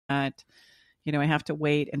that, I have to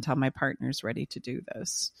wait until my partner's ready to do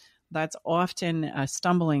this. That's often a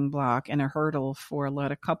stumbling block and a hurdle for a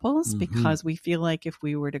lot of couples because we feel like if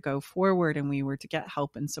we were to go forward and we were to get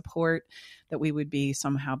help and support, that we would be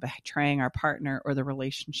somehow betraying our partner or the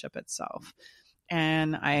relationship itself.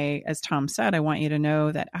 And as Tom said, I want you to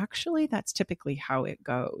know that actually that's typically how it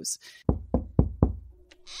goes.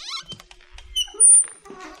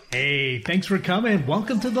 Hey, thanks for coming.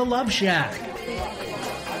 Welcome to the Love Shack.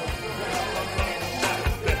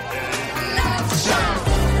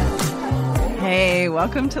 Hey,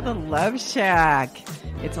 welcome to the Love Shack.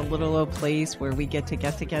 It's a little old place where we get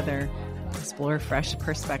together, explore fresh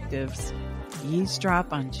perspectives,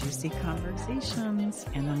 eavesdrop on juicy conversations,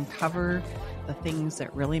 and uncover the things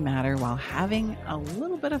that really matter while having a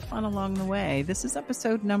little bit of fun along the way. This is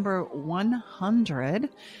episode number 100.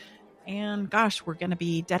 And gosh, we're going to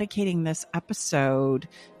be dedicating this episode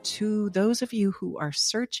to those of you who are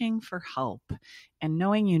searching for help and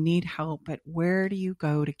knowing you need help, but where do you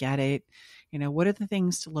go to get it? What are the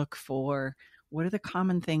things to look for? What are the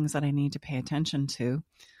common things that I need to pay attention to?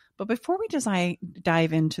 But before we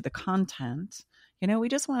dive into the content, we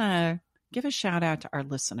just want to give a shout out to our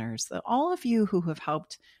listeners, that all of you who have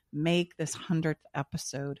helped make this 100th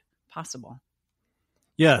episode possible.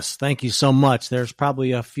 Yes, thank you so much. There's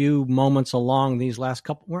probably a few moments along these last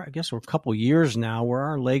couple years now where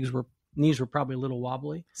our knees were probably a little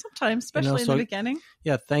wobbly. Sometimes, especially in the beginning.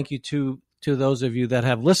 Yeah, thank you to those of you that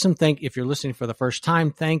have listened. If you're listening for the first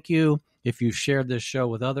time, thank you. If you shared this show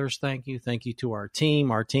with others, thank you. Thank you to our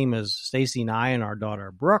team. Our team is Stacy and I and our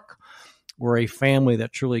daughter, Brooke. We're a family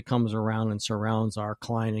that truly comes around and surrounds our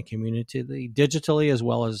client and community digitally as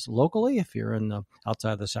well as locally if you're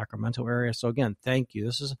outside the Sacramento area. So again, thank you.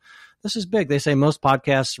 This is big. They say most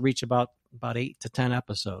podcasts reach about 8 to 10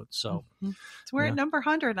 episodes. So we're at number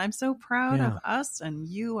 100. I'm so proud of us and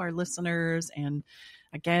you, our listeners. And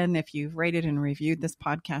again, if you've rated and reviewed this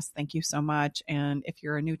podcast, thank you so much. And if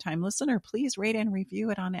you're a new time listener, please rate and review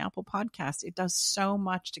it on Apple Podcasts. It does so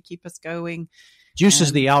much to keep us going.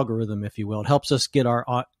 Juices the algorithm, if you will. It helps us get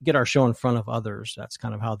our show in front of others. That's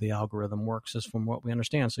kind of how the algorithm works, is from what we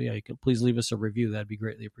understand. So yeah, you could please leave us a review. That'd be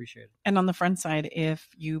greatly appreciated. And on the front side, if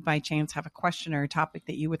you by chance have a question or a topic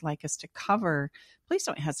that you would like us to cover, please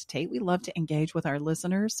don't hesitate. We love to engage with our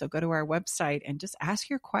listeners. So go to our website and just ask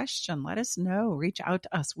your question. Let us know. Reach out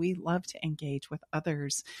to us. We love to engage with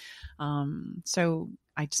others. So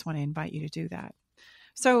I just want to invite you to do that.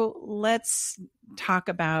 So let's talk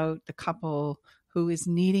about the couple who is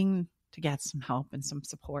needing to get some help and some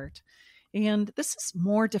support. And this is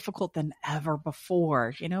more difficult than ever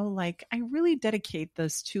before. I really dedicate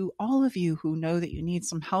this to all of you who know that you need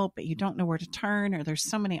some help, but you don't know where to turn, or there's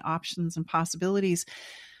so many options and possibilities.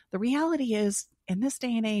 The reality is, in this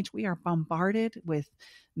day and age, we are bombarded with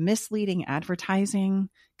misleading advertising,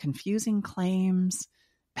 confusing claims,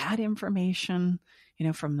 bad information.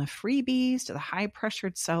 From the freebies to the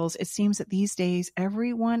high-pressured sells, it seems that these days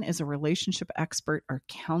everyone is a relationship expert or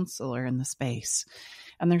counselor in the space.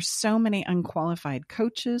 And there's so many unqualified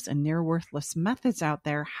coaches and near-worthless methods out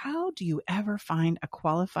there. How do you ever find a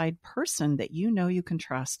qualified person that you know you can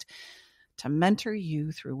trust to mentor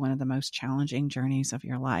you through one of the most challenging journeys of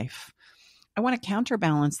your life? I want to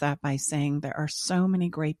counterbalance that by saying there are so many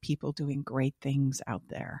great people doing great things out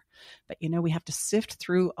there. But, we have to sift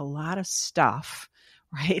through a lot of stuff,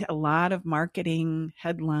 right? A lot of marketing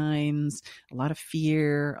headlines, a lot of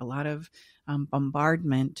fear, a lot of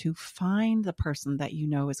bombardment to find the person that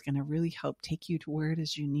is going to really help take you to where it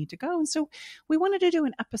is you need to go. And so we wanted to do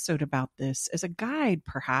an episode about this as a guide,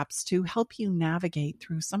 perhaps, to help you navigate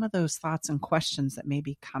through some of those thoughts and questions that may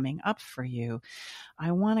be coming up for you.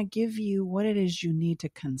 I want to give you what it is you need to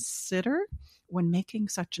consider when making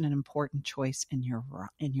such an important choice in your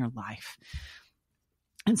life.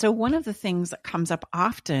 And so one of the things that comes up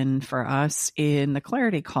often for us in the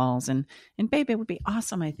clarity calls, and babe, it would be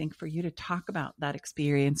awesome, I think, for you to talk about that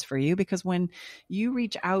experience for you, because when you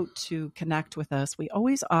reach out to connect with us, we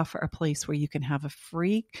always offer a place where you can have a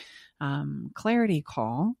free clarity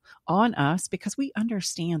call on us, because we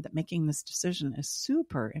understand that making this decision is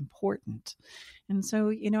super important. And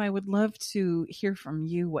so, I would love to hear from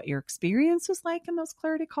you what your experience is like in those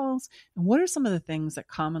clarity calls, and what are some of the things that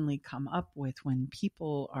commonly come up with when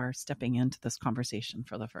people are stepping into this conversation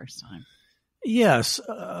for the first time. Yes.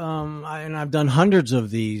 And I've done hundreds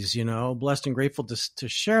of these, blessed and grateful to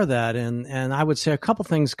share that. And I would say a couple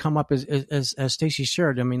things come up as Stacy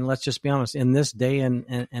shared. I mean, let's just be honest, in this day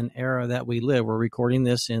and era that we live, we're recording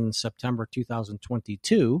this in September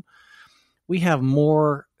 2022. we have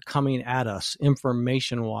more coming at us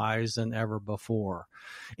information-wise than ever before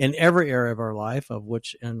in every area of our life, of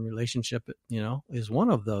which in relationship, is one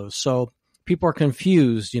of those. So people are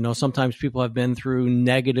confused. Sometimes people have been through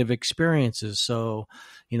negative experiences. So,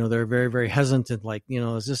 they're very, very hesitant, like,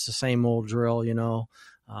 is this the same old drill,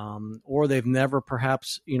 or they've never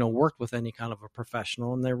perhaps, worked with any kind of a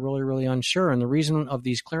professional, and they're really, really unsure. And the reason of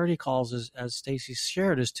these clarity calls is, as Stacey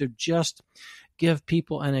shared, is to just give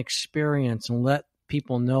people an experience and let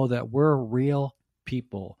people know that we're real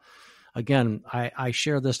people. Again, I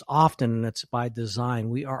share this often, and it's by design.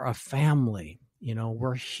 We are a family.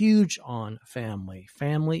 We're huge on family.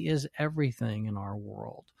 Family is everything in our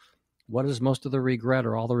world. What is most of the regret,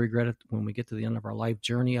 or all the regret when we get to the end of our life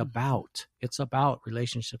journey, about? It's about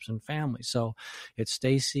relationships and family. So it's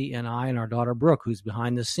Stacey and I and our daughter Brooke, who's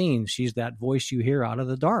behind the scenes. She's that voice you hear out of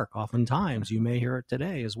the dark. Oftentimes, you may hear it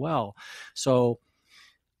today as well. So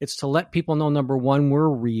it's to let people know, number one, we're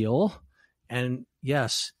real. And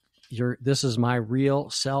yes, this is my real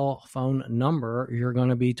cell phone number you're going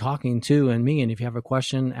to be talking to and me. And if you have a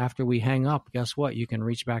question after we hang up, guess what? You can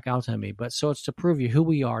reach back out to me. But so it's to prove you who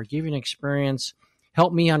we are, give you an experience,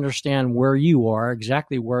 help me understand where you are,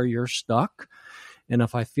 exactly where you're stuck. And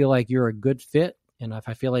if I feel like you're a good fit, and if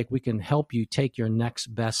I feel like we can help you take your next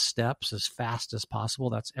best steps as fast as possible,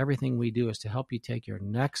 that's everything we do, is to help you take your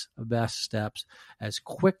next best steps as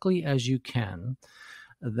quickly as you can.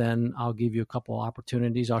 Then I'll give you a couple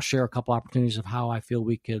opportunities. I'll share a couple opportunities of how I feel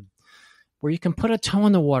where you can put a toe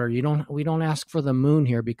in the water. We don't ask for the moon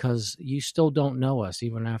here, because you still don't know us.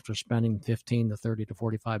 Even after spending 15 to 30 to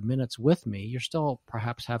 45 minutes with me, you still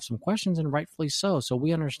perhaps have some questions, and rightfully so. So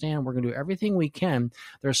we understand we're going to do everything we can.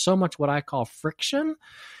 There's so much what I call friction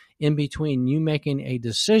in between you making a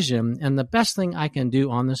decision. And the best thing I can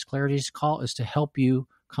do on this clarity call is to help you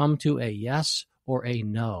come to a yes or a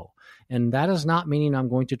no. And that is not meaning I'm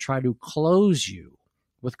going to try to close you.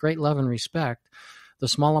 With great love and respect, the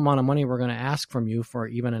small amount of money we're going to ask from you for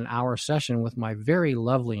even an hour session with my very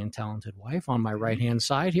lovely and talented wife on my right-hand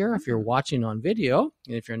side here, if you're watching on video,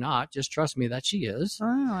 and if you're not, just trust me that she is. Oh,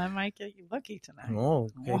 I might get you lucky tonight. Oh,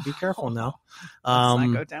 okay. Be careful now. Let's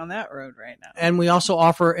not go down that road right now. And we also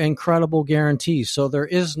offer incredible guarantees. So there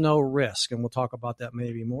is no risk. And we'll talk about that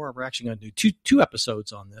maybe more. We're actually going to do two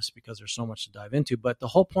episodes on this, because there's so much to dive into. But the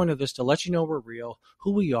whole point of this is to let you know we're real,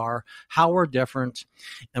 who we are, how we're different.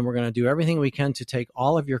 And we're going to do everything we can to take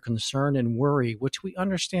all of your concern and worry, which we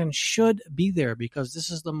understand should be there, because this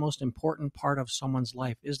is the most important part of someone's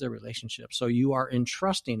life, is their relationship. So you are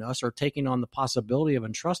entrusting us, or taking on the possibility of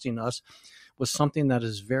entrusting us with something that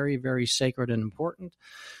is very, very sacred and important.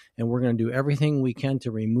 And we're going to do everything we can to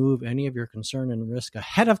remove any of your concern and risk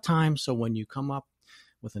ahead of time. So when you come up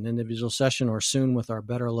with an individual session, or soon with our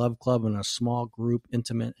Better Love Club in a small group,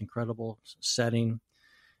 intimate, incredible setting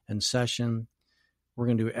and session, we're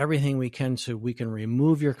going to do everything we can so we can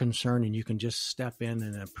remove your concern, and you can just step in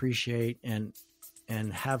and appreciate and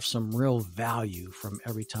have some real value from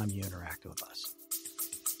every time you interact with us.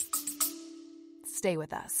 Stay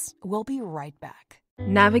with us. We'll be right back.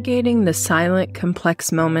 Navigating the silent,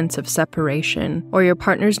 complex moments of separation or your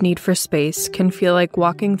partner's need for space can feel like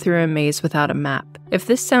walking through a maze without a map. If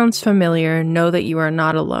this sounds familiar, know that you are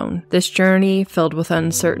not alone. This journey, filled with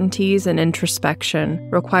uncertainties and introspection,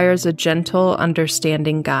 requires a gentle,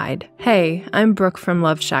 understanding guide. Hey, I'm Brooke from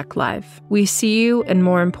Love Shack Live. We see you, and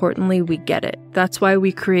more importantly, we get it. That's why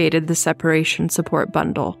we created the Separation Support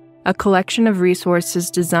Bundle. A collection of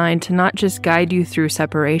resources designed to not just guide you through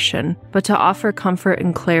separation, but to offer comfort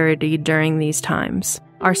and clarity during these times.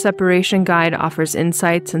 Our separation guide offers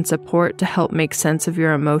insights and support to help make sense of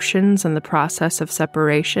your emotions and the process of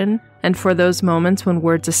separation. And for those moments when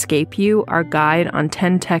words escape you, our guide on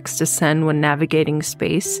 10 texts to send when navigating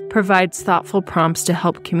space provides thoughtful prompts to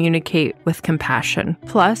help communicate with compassion.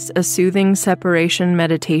 Plus, a soothing separation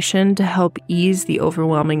meditation to help ease the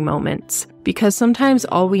overwhelming moments. Because sometimes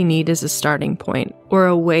all we need is a starting point, or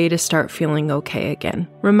a way to start feeling okay again.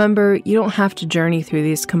 Remember, you don't have to journey through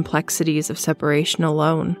these complexities of separation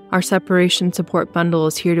alone. Our Separation Support Bundle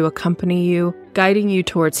is here to accompany you, guiding you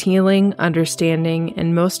towards healing, understanding,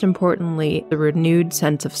 and most importantly, the renewed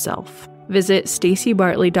sense of self. Visit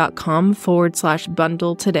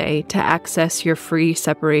staceybartley.com/bundle today to access your free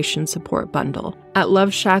separation support bundle. At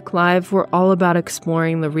Love Shack Live, we're all about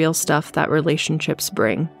exploring the real stuff that relationships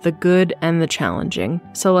bring, the good and the challenging.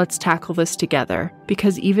 So let's tackle this together,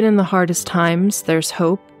 because even in the hardest times, there's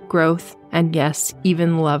hope, growth, and yes,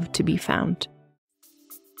 even love to be found.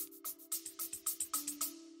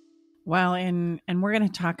 Well, and we're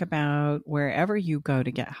going to talk about wherever you go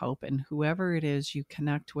to get help and whoever it is you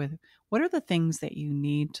connect with, what are the things that you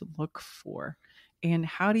need to look for? And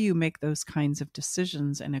how do you make those kinds of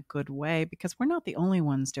decisions in a good way? Because we're not the only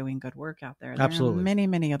ones doing good work out there. There are Absolutely. many,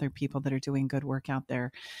 many other people that are doing good work out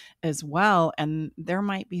there as well. And there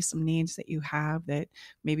might be some needs that you have that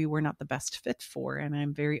maybe we're not the best fit for. And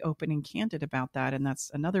I'm very open and candid about that. And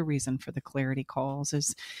that's another reason for the clarity calls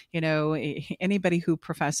is, anybody who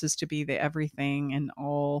professes to be the everything and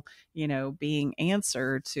all, being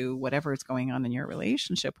answered to whatever is going on in your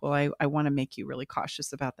relationship. Well, I want to make you really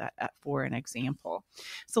cautious about that for an example.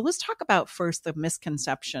 So let's talk about first the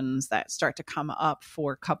misconceptions that start to come up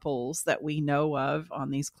for couples that we know of on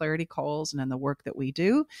these clarity calls and in the work that we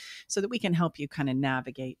do so that we can help you kind of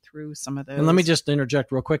navigate through some of those. And let me just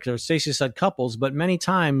interject real quick. Stacey said couples, but many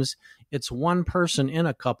times it's one person in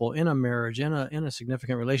a couple, in a marriage, in a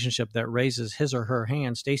significant relationship that raises his or her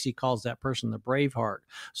hand. Stacey calls that person the brave heart.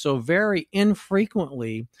 So very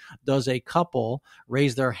infrequently does a couple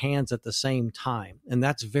raise their hands at the same time. And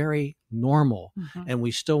that's very normal. Mm-hmm. And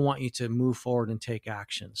we still want you to move forward and take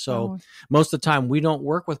action. So most of the time we don't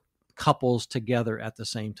work with couples together at the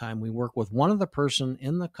same time. We work with one of the person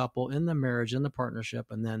in the couple, in the marriage, in the partnership.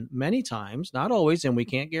 And then many times, not always, and we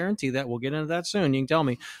can't guarantee that. We'll get into that soon. You can tell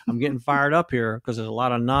me I'm getting fired up here because there's a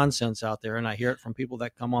lot of nonsense out there. And I hear it from people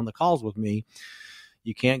that come on the calls with me.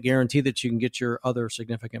 You can't guarantee that you can get your other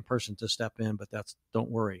significant person to step in, but don't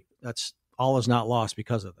worry. That's all is not lost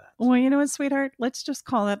because of that. Well, you know what, sweetheart? Let's just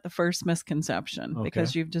call that the first misconception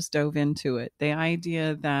because you've just dove into it. The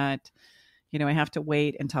idea that, I have to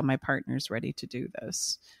wait until my partner's ready to do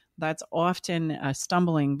this. That's often a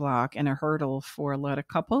stumbling block and a hurdle for a lot of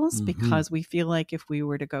couples because we feel like if we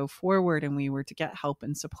were to go forward and we were to get help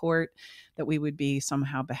and support, that we would be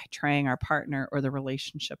somehow betraying our partner or the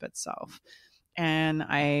relationship itself. And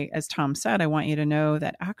as Tom said, I want you to know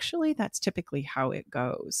that actually that's typically how it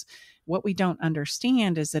goes. What we don't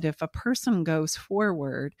understand is that if a person goes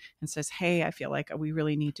forward and says, hey, I feel like we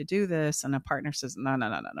really need to do this. And a partner says, no.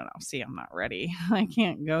 See, I'm not ready. I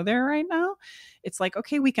can't go there right now. It's like,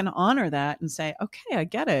 okay, we can honor that and say, okay, I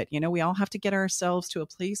get it. We all have to get ourselves to a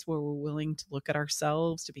place where we're willing to look at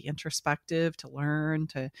ourselves, to be introspective, to learn,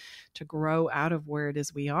 to grow out of where it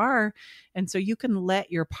is we are. And so you can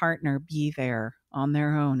let your partner be there on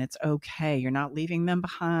their own. It's okay. You're not leaving them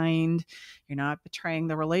behind. You're not betraying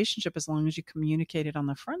the relationship as long as you communicate it on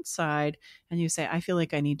the front side and you say, I feel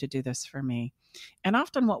like I need to do this for me. And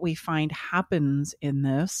often what we find happens in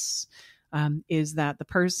this is that the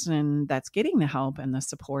person that's getting the help and the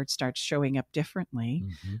support starts showing up differently.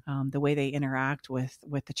 The way they interact with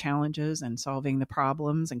the challenges and solving the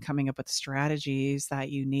problems and coming up with strategies that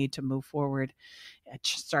you need to move forward, it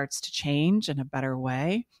starts to change in a better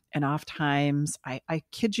way. And oftentimes, I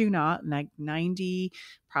kid you not, like 90,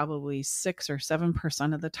 probably 6 or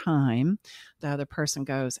 7% of the time, the other person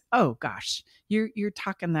goes, oh gosh, you're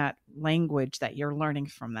talking that language that you're learning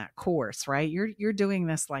from that course, right? You're doing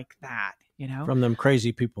this like that, From them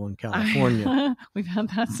crazy people in California. We've had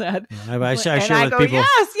that said. I share with people.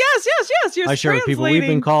 Yes. I share with people. We've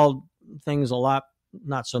been called things a lot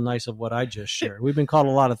not so nice of what I just shared. We've been called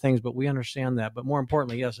a lot of things, but we understand that. But more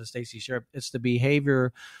importantly, yes, as Stacey shared, it's the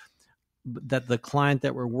behavior that the client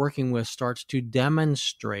that we're working with starts to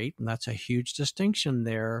demonstrate, and that's a huge distinction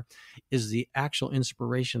there, is the actual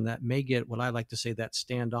inspiration that may get what I like to say that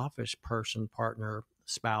standoffish person, partner,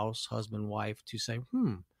 spouse, husband, wife to say,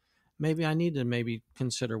 maybe I need to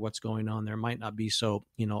consider what's going on there. Might not be so,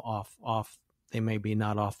 off. They may be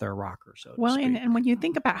not off their rocker. So well, and when you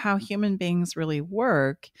think about how human beings really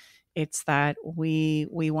work, it's that we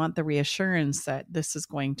want the reassurance that this is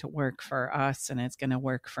going to work for us and it's going to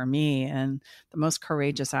work for me. And the most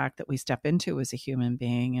courageous act that we step into as a human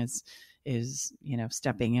being is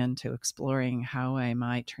stepping into exploring how I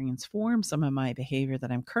might transform some of my behavior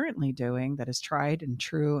that I'm currently doing that is tried and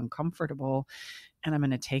true and comfortable. And I'm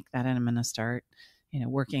going to take that and I'm going to start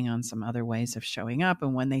working on some other ways of showing up.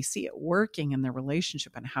 And when they see it working in their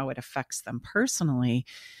relationship and how it affects them personally,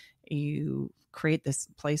 you create this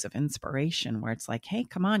place of inspiration where it's like, hey,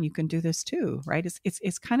 come on, you can do this too, right?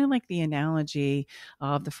 It's kind of like the analogy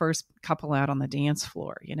of the first couple out on the dance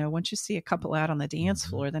floor. Once you see a couple out on the dance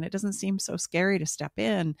floor, then it doesn't seem so scary to step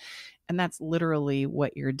in. And that's literally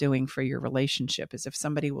what you're doing for your relationship is if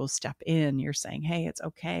somebody will step in, you're saying, hey, it's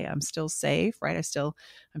okay. I'm still safe, right?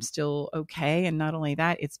 I'm still okay. And not only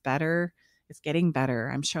that, it's better. It's getting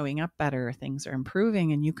better. I'm showing up better. Things are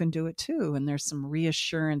improving and you can do it too. And there's some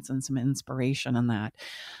reassurance and some inspiration in that.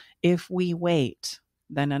 If we wait,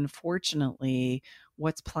 then unfortunately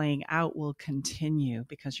what's playing out will continue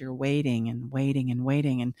because you're waiting and waiting and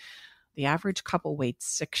waiting. And The average couple waits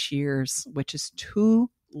 6 years, which is too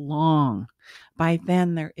long. By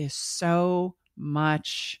then, there is so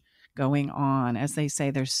much going on. As they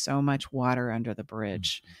say, there's so much water under the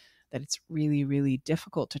bridge that it's really, really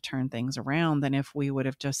difficult to turn things around than if we would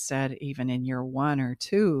have just said, even in year 1 or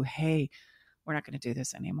 2, hey, we're not going to do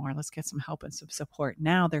this anymore. Let's get some help and some support.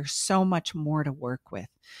 Now there's so much more to work with.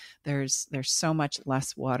 There's so much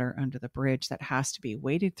less water under the bridge that has to be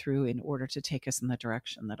waded through in order to take us in the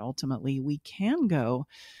direction that ultimately we can go.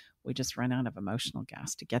 We just run out of emotional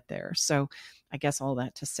gas to get there. So I guess all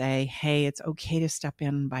that to say, hey, it's okay to step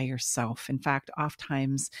in by yourself. In fact,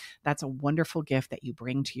 oftentimes that's a wonderful gift that you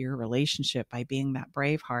bring to your relationship by being that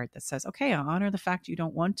brave heart that says, okay, I honor the fact you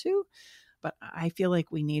don't want to, but I feel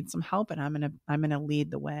like we need some help, and I'm gonna lead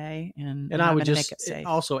the way, and I would make it just safe.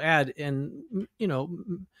 also add, and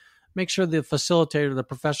make sure the facilitator, the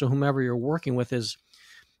professional, whomever you're working with is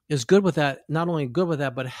good with that. Not only good with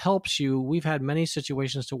that, but helps you. We've had many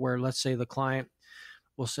situations to where, let's say, the client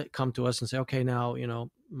will come to us and say, okay, now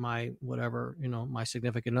my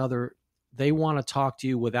significant other, they want to talk to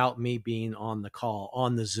you without me being on the call,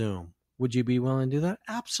 on the Zoom. Would you be willing to do that?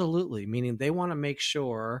 Absolutely. Meaning they want to make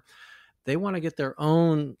sure. They want to get their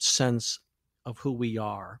own sense of who we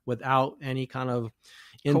are without any kind of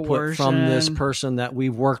input Coercion from this person that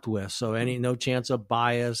we've worked with. So no chance of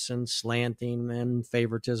bias and slanting and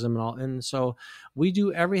favoritism and all. And so we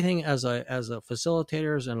do everything as a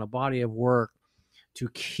facilitators and a body of work to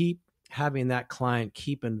keep having that client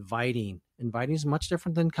keep inviting. Inviting is much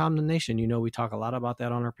different than condemnation. We talk a lot about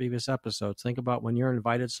that on our previous episodes. Think about when you're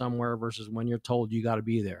invited somewhere versus when you're told you got to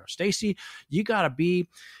be there. Stacy, you got to be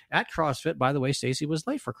at CrossFit. By the way, Stacy was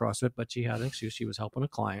late for CrossFit, but she had an excuse. She was helping a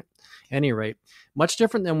client. At any rate, much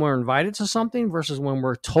different than we're invited to something versus when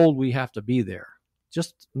we're told we have to be there.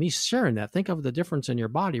 Just me sharing that. Think of the difference in your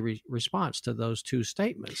body response to those two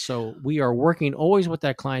statements. So we are working always with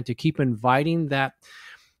that client to keep inviting that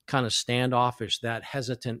kind of standoffish, that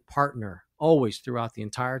hesitant partner always throughout the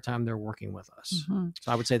entire time they're working with us. Mm-hmm.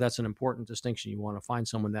 So I would say that's an important distinction. You want to find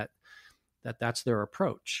someone that's their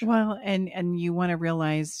approach. Well, and you want to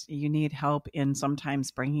realize you need help in sometimes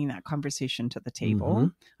bringing that conversation to the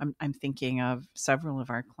table. Mm-hmm. I'm thinking of several of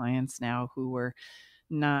our clients now who were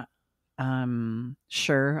not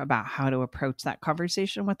sure about how to approach that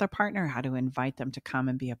conversation with their partner, how to invite them to come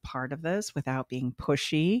and be a part of this without being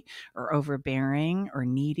pushy or overbearing or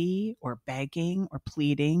needy or begging or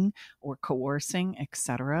pleading or coercing,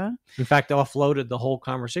 etc. In fact, offloaded the whole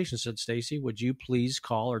conversation, said, Stacy, would you please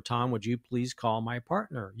call, or Tom, would you please call my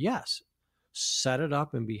partner? Yes. Set it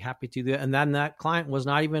up and be happy to do it. And then that client was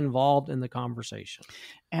not even involved in the conversation.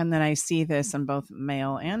 And then I see this in both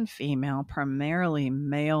male and female, primarily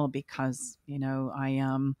male, because, I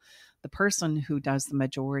am the person who does the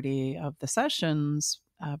majority of the sessions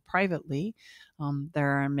privately.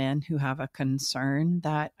 There are men who have a concern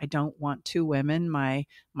that I don't want two women, my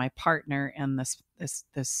partner and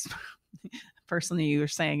this person that you were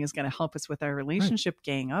saying is going to help us with our relationship, right,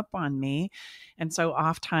 gang up on me. And so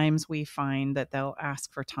oftentimes we find that they'll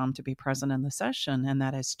ask for Tom to be present in the session, and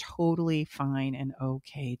that is totally fine and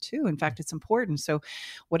okay too. In fact, it's important. So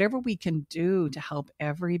whatever we can do to help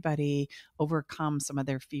everybody overcome some of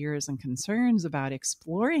their fears and concerns about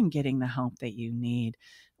exploring getting the help that you need,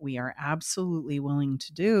 we are absolutely willing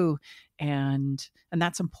to do. And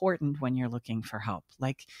that's important when you're looking for help.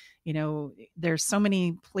 Like, there's so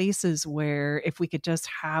many places where if we could just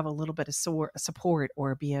have a little bit of support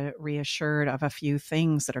or be reassured of a few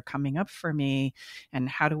things that are coming up for me, and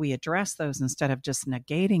how do we address those instead of just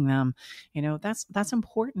negating them, that's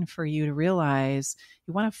important for you to realize.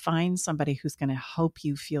 You want to find somebody who's going to help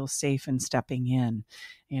you feel safe in stepping in.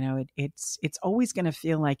 It's always going to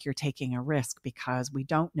feel like you're taking a risk because we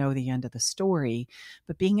don't know the end of the story,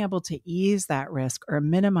 but being able to ease that risk or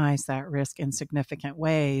minimize that risk in significant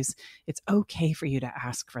ways, it's okay for you to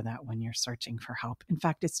ask for that when you're searching for help. In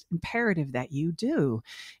fact, it's imperative that you do.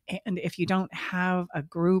 And if you don't have a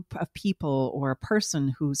group of people or a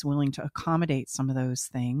person who's willing to accommodate some of those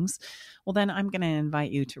things, well, then I'm going to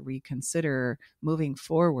invite you to reconsider moving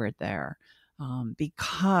forward there.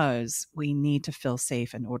 Because we need to feel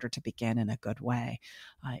safe in order to begin in a good way.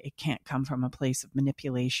 It can't come from a place of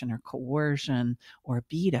manipulation or coercion or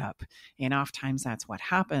beat up. And oftentimes that's what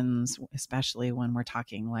happens, especially when we're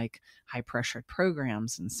talking like high pressured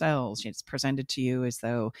programs and sales. It's presented to you as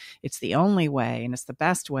though it's the only way and it's the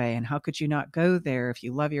best way. And how could you not go there if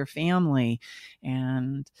you love your family?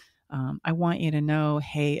 And I want you to know,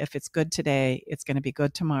 hey, if it's good today, it's going to be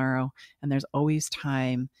good tomorrow. And there's always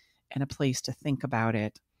time and a place to think about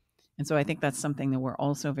it. And so I think that's something that we're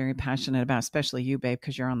also very passionate about, especially you, babe,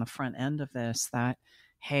 because you're on the front end of this, that,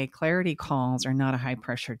 hey, clarity calls are not a high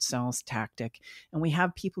pressured sales tactic. And we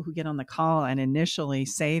have people who get on the call and initially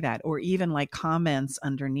say that, or even like comments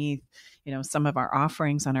underneath, some of our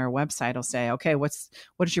offerings on our website will say, okay, what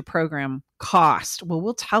does your program cost? Well,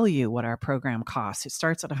 we'll tell you what our program costs. It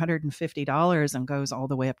starts at $150 and goes all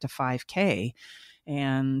the way up to $5,000.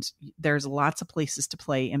 And there's lots of places to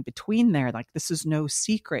play in between there. Like, this is no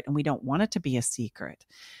secret, and we don't want it to be a secret.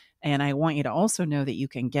 And I want you to also know that you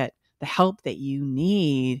can get the help that you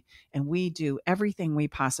need. And we do everything we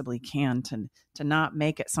possibly can to not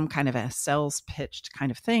make it some kind of a sales pitched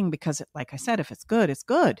kind of thing, because like I said, if it's good, it's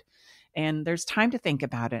good. And there's time to think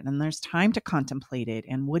about it, and there's time to contemplate it.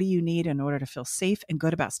 And what do you need in order to feel safe and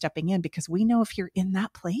good about stepping in? Because we know if you're in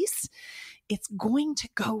that place, it's going to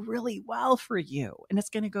go really well for you, and it's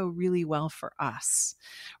going to go really well for us,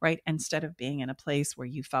 right? Instead of being in a place where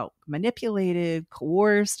you felt manipulated,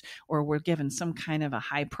 coerced, or were given some kind of a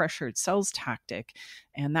high pressured sales tactic.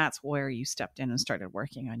 And that's where you stepped in and started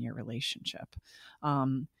working on your relationship.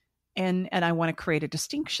 And I want to create a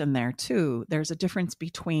distinction there too. There's a difference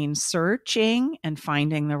between searching and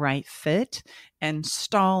finding the right fit and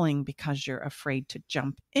stalling because you're afraid to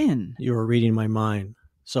jump in. You were reading my mind.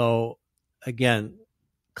 So again,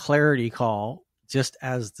 clarity call, just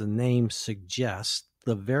as the name suggests,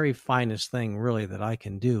 the very finest thing really that I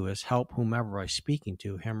can do is help whomever I'm speaking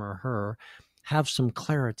to, him or her, have some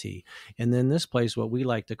clarity. And then this place, what we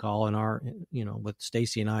like to call in our, with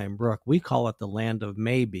Stacy and I and Brooke, we call it the land of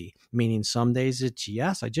maybe, meaning some days it's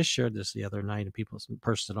yes. I just shared this the other night, and some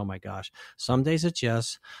person said, oh my gosh, some days it's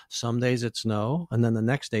yes, some days it's no. And then the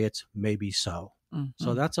next day it's maybe so. Mm-hmm.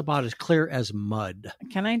 So that's about as clear as mud.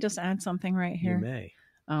 Can I just add something right here? You may.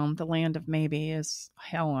 The land of maybe is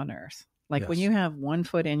hell on earth. Like, yes. When you have 1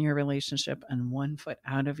 foot in your relationship and 1 foot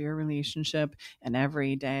out of your relationship, and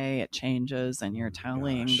every day it changes and you're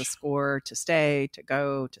telling the score to stay, to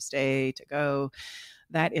go, to stay, to go,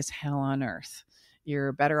 that is hell on earth.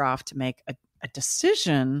 You're better off to make a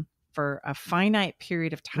decision for a finite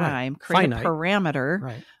period of time, create a parameter.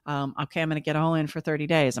 Right. Okay, I'm going to get all in for 30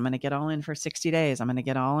 days. I'm going to get all in for 60 days. I'm going to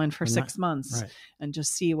get all in for 6 months and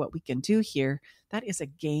just see what we can do here. That is a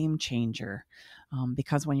game changer.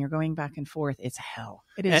 Because when you're going back and forth, it's hell.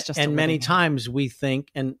 It is just. And many times we think,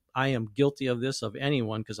 and I am guilty of this of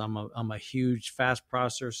anyone, because I'm a huge fast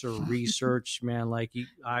processor research man. Like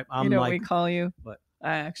I'm what like, we call you. But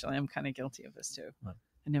I'm kind of guilty of this too. What?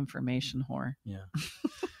 An information whore. Yeah.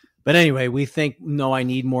 But anyway, we think, no, I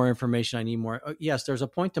need more information. I need more. Yes, there's a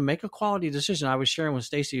point to make a quality decision. I was sharing with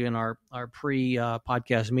Stacy in our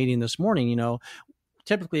pre-podcast meeting this morning,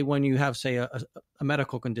 typically when you have, say, a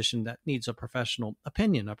medical condition that needs a professional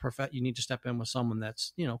opinion, you need to step in with someone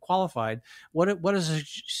that's, qualified. What is a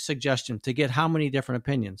suggestion to get how many different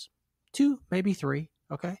opinions? 2, maybe 3.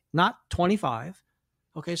 Okay. Not 25.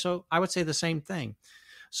 Okay. So I would say the same thing.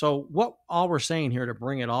 So what all we're saying here, to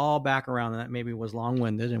bring it all back around, and that maybe was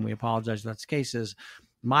long-winded, and we apologize if that's the case, is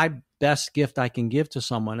my best gift I can give to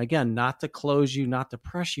someone, again, not to close you, not to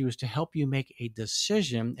press you, is to help you make a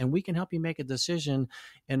decision. And we can help you make a decision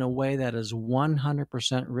in a way that is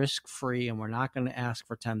 100% risk-free, and we're not going to ask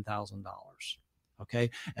for $10,000.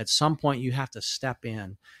 Okay. At some point you have to step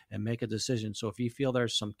in and make a decision. So if you feel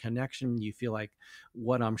there's some connection, you feel like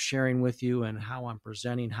what I'm sharing with you and how I'm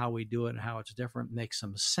presenting, how we do it and how it's different makes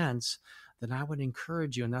some sense, then I would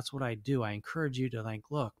encourage you. And that's what I do. I encourage you to like,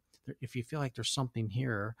 look, if you feel like there's something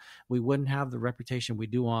here, we wouldn't have the reputation we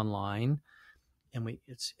do online. And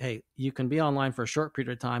hey, you can be online for a short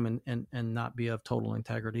period of time and not be of total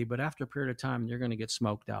integrity, but after a period of time, you're going to get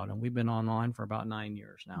smoked out. And we've been online for about 9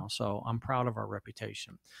 years now. So I'm proud of our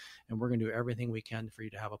reputation, and we're going to do everything we can for you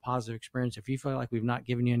to have a positive experience. If you feel like we've not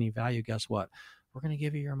given you any value, guess what? We're going to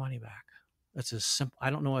give you your money back. That's as simple. I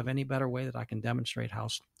don't know of any better way that I can demonstrate how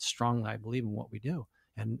strongly I believe in what we do.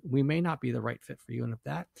 And we may not be the right fit for you. And if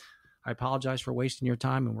that, I apologize for wasting your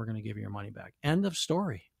time, and we're going to give you your money back. End of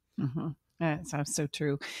story. Mm-hmm. That's so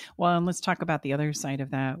true. Well, and let's talk about the other side of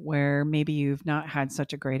that, where maybe you've not had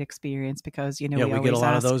such a great experience because, we get a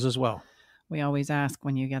lot of those as well. We always ask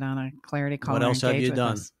when you get on a clarity call. What else have you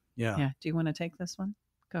done? Yeah. Do you want to take this one?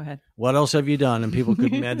 Go ahead. What else have you done? And people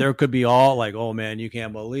could, man, there could be all like, oh man, you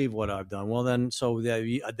can't believe what I've done. Well, then, so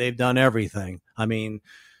they've done everything. I mean,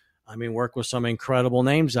 work with some incredible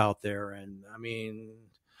names out there. And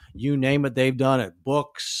you name it, they've done it.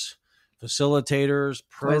 Books, facilitators,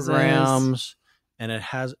 programs, and it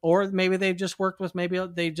has, or maybe they've just worked with, maybe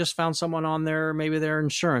they just found someone on there, maybe their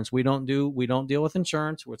insurance. We don't deal with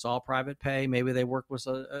insurance. It's all private pay. Maybe they work with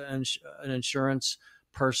an insurance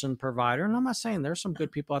provider. And I'm not saying there's some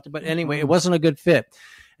good people out there, but anyway, it wasn't a good fit.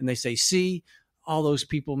 And they say, see, all those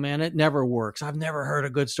people, man, it never works. I've never heard a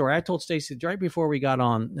good story. I told Stacy right before we got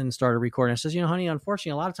on and started recording, I says, honey,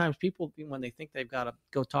 unfortunately, a lot of times people, when they think they've got to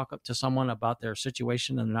go talk up to someone about their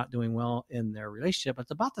situation and they're not doing well in their relationship, it's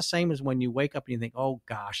about the same as when you wake up and you think, oh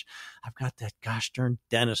gosh, I've got that gosh darn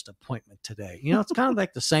dentist appointment today. It's kind of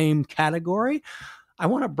like the same category. I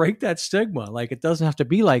want to break that stigma. Like, it doesn't have to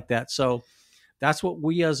be like that. So that's what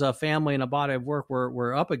we as a family and a body of work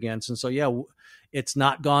we're up against. And so, yeah, it's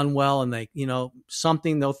not gone well. And they,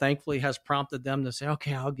 something though, thankfully has prompted them to say,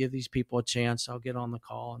 okay, I'll give these people a chance. I'll get on the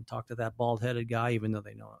call and talk to that bald headed guy, even though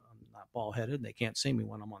they know I'm not bald headed. They can't see me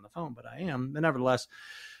when I'm on the phone, but I am. But nevertheless,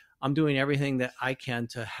 I'm doing everything that I can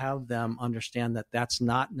to have them understand that that's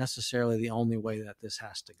not necessarily the only way that this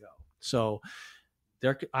has to go. So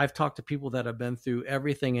I've talked to people that have been through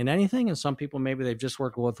everything and anything. And some people, maybe they've just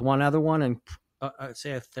worked with one other one and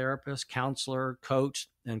say a therapist, counselor, coach,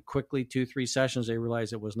 and quickly 2-3 sessions, they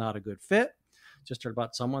realized it was not a good fit. Just heard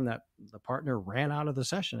about someone that the partner ran out of the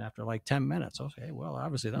session after like 10 minutes. Okay, well,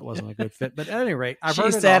 obviously that wasn't a good fit. But at any rate, She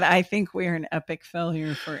said, I think we're an epic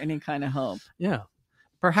failure for any kind of help. Yeah,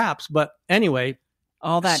 perhaps. But anyway.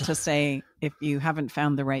 All that to say, if you haven't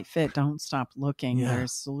found the right fit, don't stop looking. Yeah.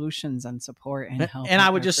 There's solutions and support and help. And I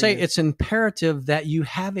would just say it's imperative that you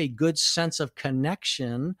have a good sense of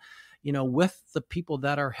connection, with the people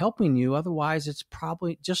that are helping you. Otherwise, it's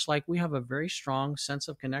probably just like we have a very strong sense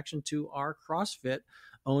of connection to our CrossFit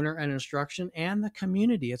owner and instruction and the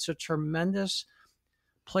community. It's a tremendous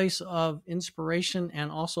place of inspiration and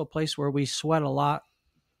also a place where we sweat a lot,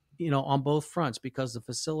 on both fronts, because the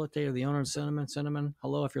facilitator, the owner, Cinnamon,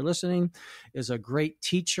 hello, if you're listening, is a great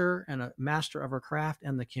teacher and a master of her craft,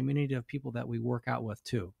 and the community of people that we work out with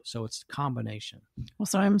too. So it's a combination. Well,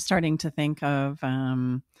 so I'm starting to think of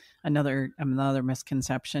another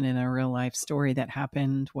misconception in a real life story that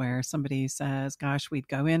happened where somebody says, gosh, we'd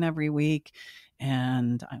go in every week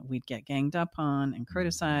and we'd get ganged up on and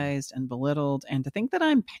criticized and belittled, and to think that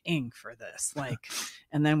I'm paying for this,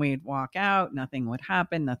 and then we'd walk out, nothing would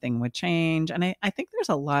happen, nothing would change. And I think there's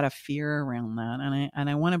a lot of fear around that. And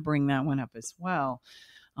I want to bring that one up as well,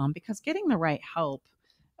 because getting the right help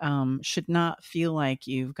should not feel like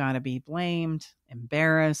you've got to be blamed,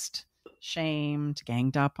 embarrassed, shamed,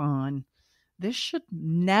 ganged up on. This should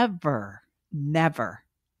never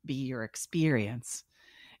be your experience.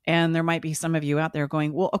 And there might be some of you out there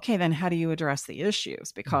going, well, okay, then how do you address the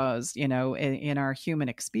issues? Because, in our human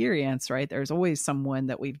experience, right, there's always someone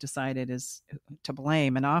that we've decided is to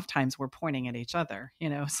blame. And oftentimes we're pointing at each other.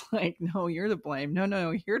 It's like, no, you're to blame.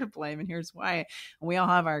 No, you're to blame. And here's why. And we all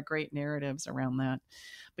have our great narratives around that.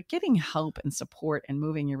 But getting help and support and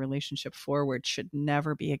moving your relationship forward should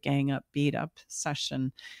never be a gang up, beat up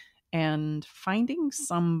session. And finding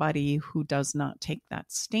somebody who does not take that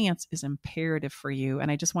stance is imperative for you. And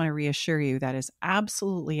I just want to reassure you that is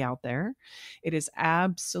absolutely out there. It is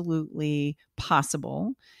absolutely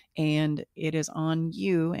possible. And it is on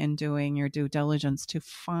you and doing your due diligence to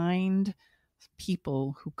find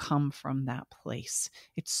people who come from that place.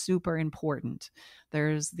 It's super important.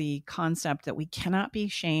 There's the concept that we cannot be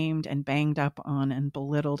shamed and banged up on and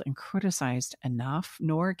belittled and criticized enough,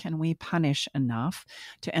 nor can we punish enough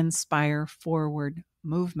to inspire forward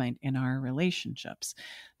movement in our relationships.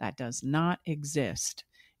 That does not exist.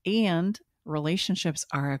 And relationships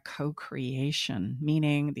are a co-creation,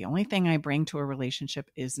 meaning the only thing I bring to a relationship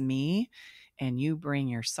is me, and you bring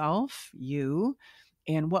yourself, you.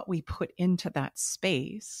 And what we put into that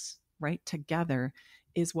space, right, together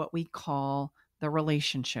is what we call the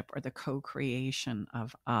relationship or the co-creation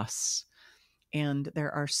of us. And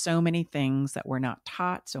there are so many things that we're not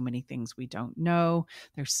taught, so many things we don't know.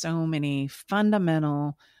 There's so many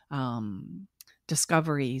fundamental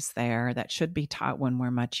discoveries there that should be taught when we're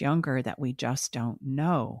much younger that we just don't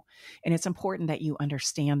know. And it's important that you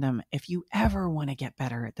understand them if you ever want to get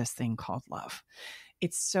better at this thing called love.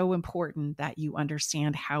 It's so important that you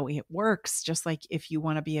understand how it works. Just like if you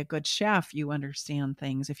want to be a good chef, you understand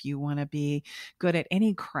things. If you want to be good at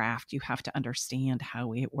any craft, you have to understand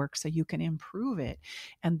how it works so you can improve it.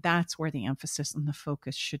 And that's where the emphasis and the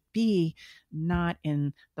focus should be, not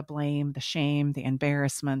in the blame, the shame, the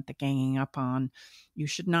embarrassment, the ganging up on. You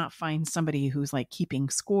should not find somebody who's like keeping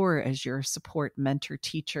score as your support, mentor,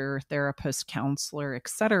 teacher, therapist, counselor,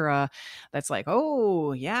 etc. That's like,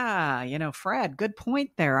 oh yeah, Fred, good point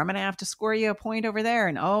there. I'm going to have to score you a point over there.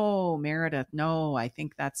 And oh, Meredith, no, I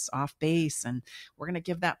think that's off base. And we're going to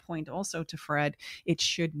give that point also to Fred. It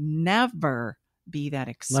should never be that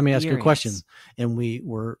experience. Let me ask you a question. And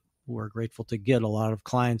we're grateful to get a lot of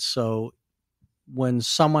clients. So when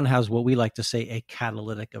someone has what we like to say a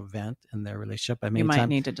catalytic event in their relationship, I mean, you might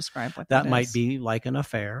need to describe what that that might is. be like an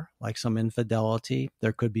affair, like some infidelity.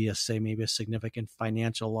 There could be maybe a significant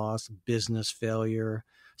financial loss, business failure,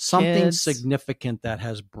 something Kids. significant that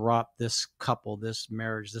has brought this couple, this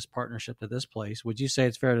marriage, this partnership to this place. Would you say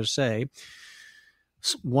it's fair to say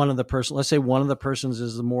let's say one of the persons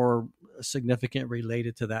is the more significant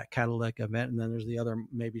related to that catalytic event, and then there's the other,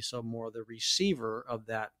 maybe some more the receiver of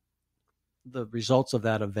that, the results of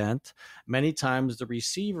that event. Many times the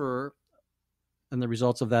receiver and the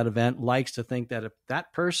results of that event likes to think that if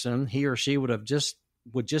that person, he or she would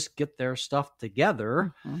just get their stuff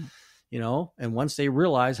together, and once they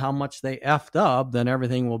realize how much they effed up, then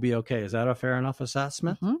everything will be okay. Is that a fair enough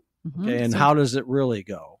assessment? Okay. And how does it really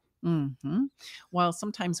go? Well,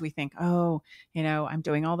 sometimes we think, I'm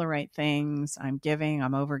doing all the right things. I'm giving,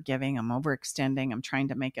 I'm over giving, I'm overextending, I'm trying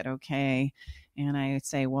to make it okay. And I would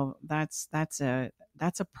say, well, that's a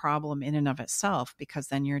problem in and of itself, because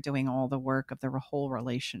then you're doing all the work of the whole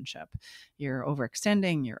relationship. You're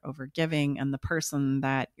overextending, you're overgiving, and the person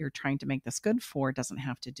that you're trying to make this good for doesn't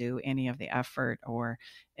have to do any of the effort or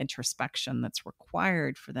introspection that's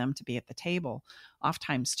required for them to be at the table.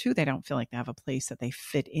 Oftentimes, too, they don't feel like they have a place that they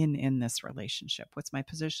fit in this relationship. What's my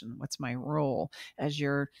position? What's my role? As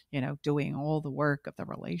you're, doing all the work of the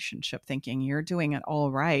relationship, thinking you're doing it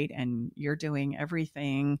all right and you're doing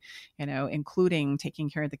everything, including taking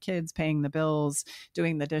care of the kids, paying the bills,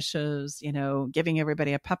 doing the dishes, giving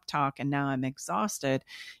everybody a pep talk, and now I'm exhausted.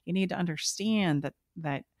 You need to understand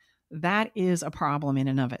that is a problem in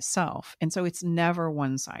and of itself. And so it's never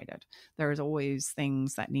one-sided. There's always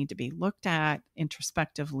things that need to be looked at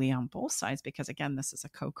introspectively on both sides, because again, this is a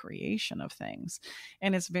co-creation of things.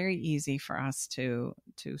 And it's very easy for us to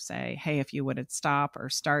say, hey, if you would stop or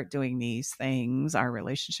start doing these things, our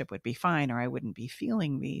relationship would be fine, or I wouldn't be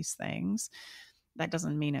feeling these things. That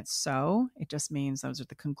doesn't mean it's so. It just means those are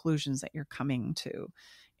the conclusions that you're coming to.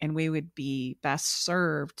 And we would be best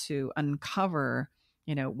served to uncover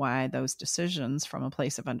why those decisions from a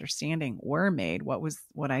place of understanding were made,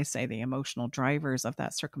 what I say the emotional drivers of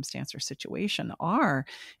that circumstance or situation are.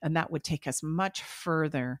 And that would take us much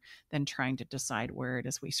further than trying to decide where it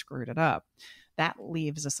is we screwed it up. That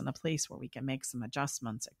leaves us in a place where we can make some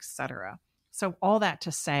adjustments, etc. So all that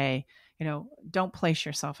to say, don't place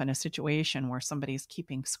yourself in a situation where somebody's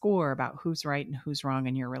keeping score about who's right and who's wrong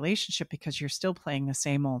in your relationship, because you're still playing the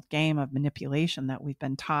same old game of manipulation that we've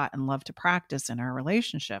been taught and love to practice in our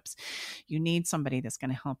relationships. You need somebody that's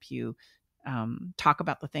going to help you talk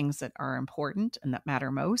about the things that are important and that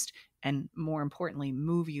matter most, and more importantly,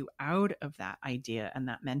 move you out of that idea and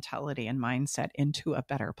that mentality and mindset into a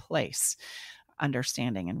better place.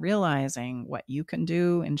 Understanding and realizing what you can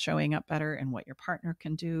do in showing up better and what your partner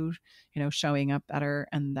can do, showing up better,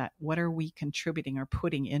 and that what are we contributing or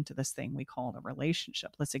putting into this thing we call the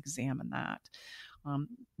relationship. Let's examine that.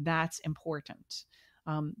 That's important.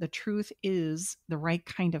 The truth is, the right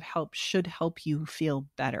kind of help should help you feel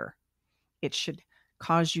better. It should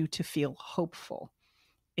cause you to feel hopeful.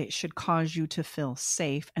 It should cause you to feel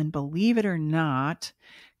safe, and believe it or not,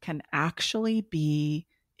 can actually be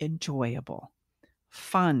enjoyable.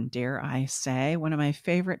 Fun, dare I say. One of my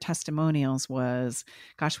favorite testimonials was,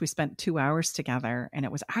 gosh, we spent 2 hours together and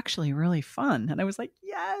it was actually really fun. And I was like,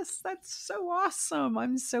 yes, that's so awesome.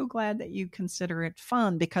 I'm so glad that you consider it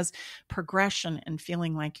fun, because progression and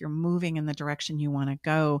feeling like you're moving in the direction you want to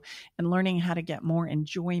go and learning how to get more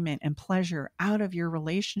enjoyment and pleasure out of your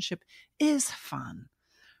relationship is fun.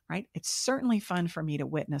 Right? It's certainly fun for me to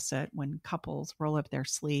witness it when couples roll up their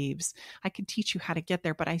sleeves. I could teach you how to get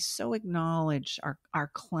there, but I so acknowledge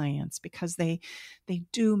our clients, because they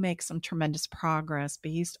do make some tremendous progress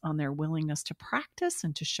based on their willingness to practice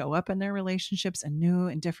and to show up in their relationships in new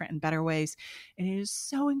and different and better ways. And it is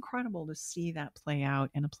so incredible to see that play out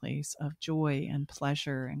in a place of joy and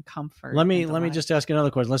pleasure and comfort. Let me just ask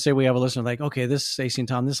another question. Let's say we have a listener like, okay, this is Stacey and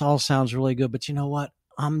Tom, this all sounds really good, but you know what?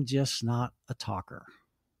 I'm just not a talker.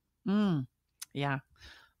 Yeah.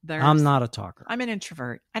 I'm not a talker. I'm an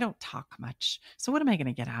introvert. I don't talk much. So what am I going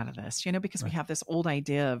to get out of this? Because we have this old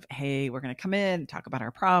idea of, hey, we're going to come in and talk about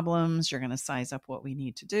our problems. You're going to size up what we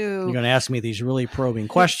need to do. You're going to ask me these really probing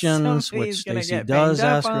questions, which Stacey does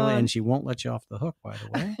ask really, and she won't let you off the hook, by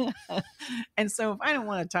the way. And so if I don't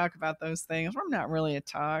want to talk about those things, I'm not really a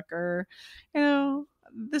talker,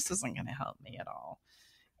 this isn't going to help me at all.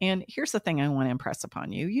 And here's the thing I want to impress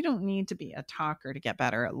upon you. You don't need to be a talker to get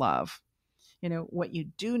better at love. What you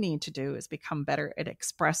do need to do is become better at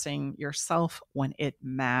expressing yourself when it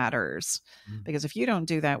matters. Because if you don't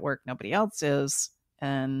do that work, nobody else is.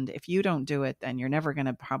 And if you don't do it, then you're never going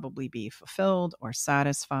to probably be fulfilled or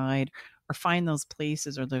satisfied or find those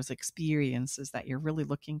places or those experiences that you're really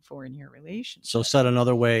looking for in your relationship. So said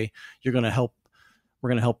another way, we're going to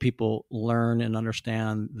help people learn and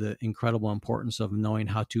understand the incredible importance of knowing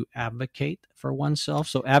how to advocate for oneself.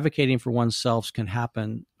 So advocating for oneself can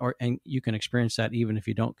happen, and you can experience that even if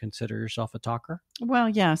you don't consider yourself a talker. Well,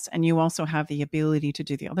 yes. And you also have the ability to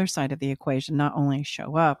do the other side of the equation, not only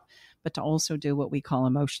show up, but to also do what we call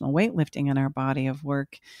emotional weightlifting in our body of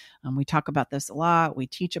work. We talk about this a lot. We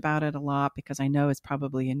teach about it a lot because I know it's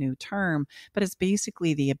probably a new term, but it's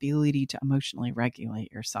basically the ability to emotionally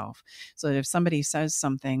regulate yourself. So that if somebody says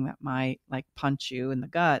something that might like punch you in the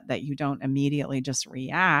gut, that you don't immediately just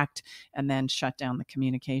react and then shut down the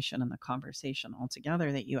communication and the conversation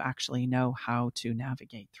altogether, that you actually know how to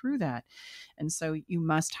navigate through that. And so you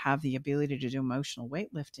must have the ability to do emotional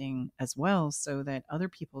weightlifting as well, so that other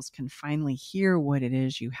people can finally hear what it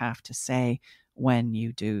is you have to say when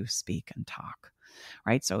you do speak and talk,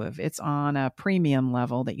 right? So if it's on a premium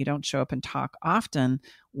level that you don't show up and talk often,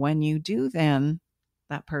 when you do, then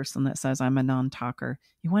that person that says I'm a non-talker,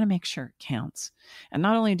 you want to make sure it counts. And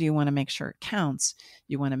not only do you want to make sure it counts,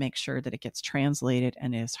 you want to make sure that it gets translated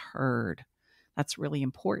and is heard. That's really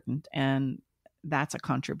important. And that's a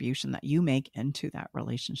contribution that you make into that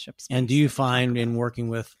relationship space. And do you find in working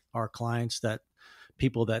with our clients that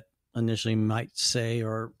people that initially might say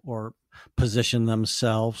or position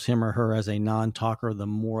themselves, him or her, as a non-talker, the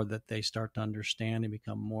more that they start to understand and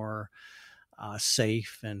become more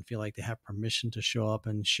safe and feel like they have permission to show up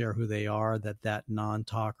and share who they are, that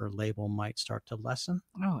non-talker label might start to lessen?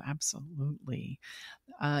 Oh, absolutely.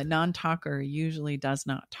 Non-talker usually does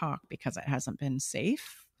not talk because it hasn't been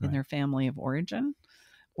safe in their family of origin,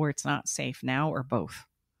 or it's not safe now, or both.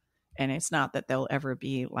 And it's not that they'll ever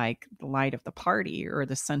be like the light of the party or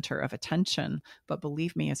the center of attention. But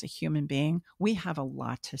believe me, as a human being, we have a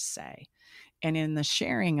lot to say. And in the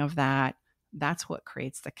sharing of that, that's what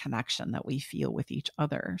creates the connection that we feel with each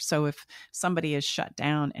other. So if somebody is shut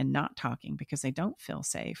down and not talking because they don't feel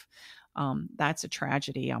safe, that's a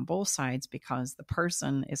tragedy on both sides, because the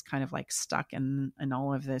person is kind of like stuck in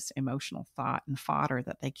all of this emotional thought and fodder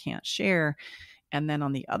that they can't share. And then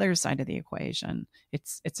on the other side of the equation,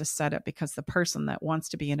 it's a setup because the person that wants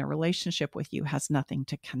to be in a relationship with you has nothing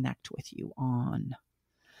to connect with you on.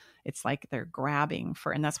 It's like they're grabbing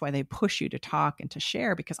for, and that's why they push you to talk and to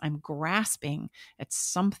share, because I'm grasping at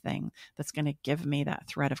something that's going to give me that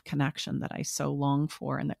thread of connection that I so long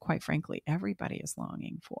for, and that quite frankly, everybody is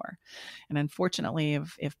longing for. And unfortunately,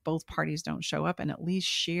 if both parties don't show up and at least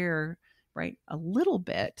share, right, a little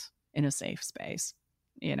bit in a safe space,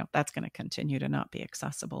 that's going to continue to not be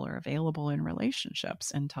accessible or available in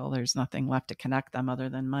relationships until there's nothing left to connect them other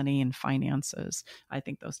than money and finances. I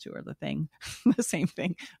think those two are the same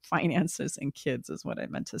thing. Finances and kids is what I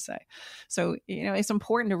meant to say. So, it's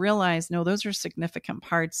important to realize, no, those are significant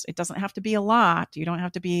parts. It doesn't have to be a lot. You don't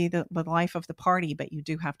have to be the life of the party, but you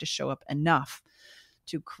do have to show up enough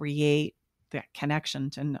to create that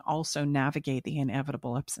connection and also navigate the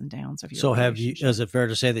inevitable ups and downs of your relationship. Is it fair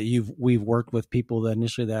to say that we've worked with people that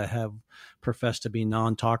initially that have professed to be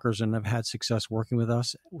non-talkers and have had success working with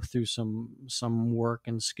us through some work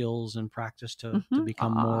and skills and practice to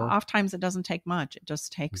become more? Oftentimes it doesn't take much. It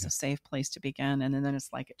just takes a safe place to begin. And then it's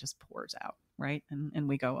like it just pours out, right? And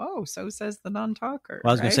we go, oh, so says the non-talker.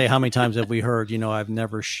 Well, I was going to say, how many times have we heard, I've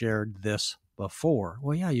never shared this before?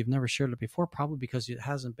 Well, yeah, you've never shared it before, probably because it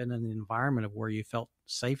hasn't been in an environment of where you felt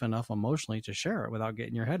safe enough emotionally to share it without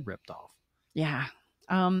getting your head ripped off. Yeah.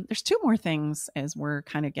 There's two more things as we're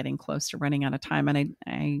kind of getting close to running out of time. And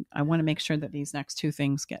I want to make sure that these next two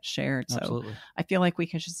things get shared. Absolutely. So I feel like we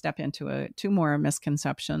should step into two more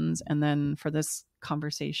misconceptions. And then for this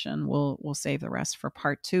conversation, we'll save the rest for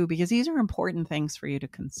part 2, because these are important things for you to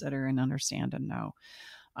consider and understand and know.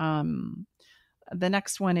 The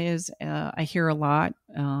next one is, I hear a lot,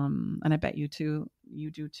 and I bet you do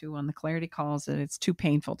too on the clarity calls, that it's too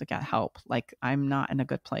painful to get help. Like, I'm not in a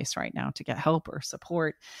good place right now to get help or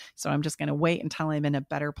support, so I'm just going to wait until I'm in a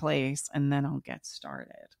better place and then I'll get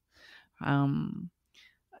started.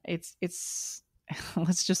 It's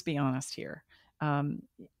let's just be honest here.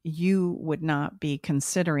 You would not be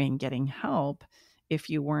considering getting help if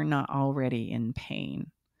you were not already in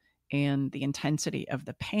pain. And the intensity of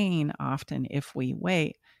the pain, often, if we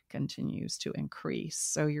wait, continues to increase.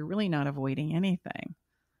 So you're really not avoiding anything,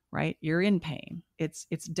 right? You're in pain. It's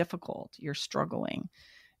difficult. You're struggling.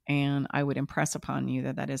 And I would impress upon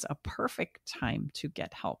you that is a perfect time to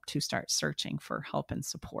get help, to start searching for help and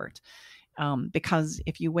support. Because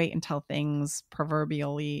if you wait until things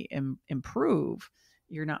proverbially improve,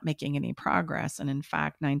 you're not making any progress. And in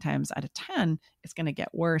fact, 9 times out of 10, it's going to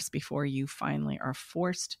get worse before you finally are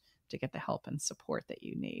forced to get the help and support that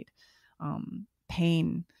you need.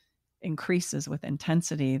 Pain increases with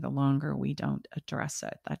intensity the longer we don't address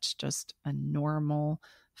it. That's just a normal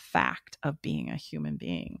fact of being a human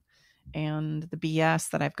being. And the BS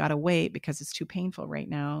that I've got to wait because it's too painful right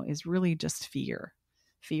now is really just fear.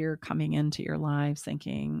 Fear coming into your lives,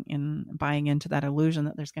 thinking and buying into that illusion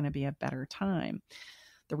that there's going to be a better time.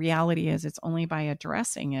 The reality is it's only by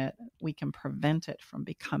addressing it we can prevent it from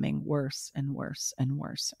becoming worse and worse and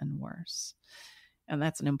worse and worse. And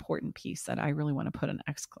that's an important piece that I really want to put an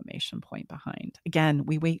exclamation point behind. Again,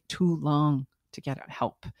 we wait too long to get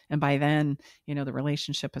help. And by then, the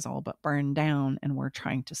relationship is all but burned down and we're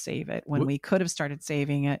trying to save it when we could have started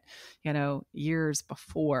saving it, years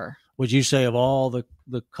before. Would you say of all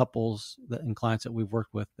the couples and clients that we've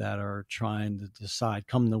worked with that are trying to decide,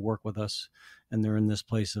 come to work with us, and they're in this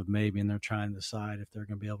place of maybe, and they're trying to decide if they're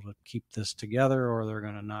going to be able to keep this together or they're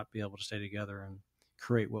going to not be able to stay together and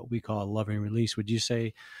create what we call a loving release, would you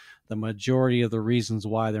say the majority of the reasons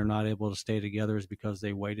why they're not able to stay together is because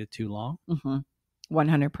they waited too long?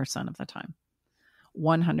 100% of the time.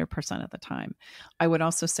 100% of the time. I would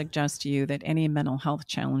also suggest to you that any mental health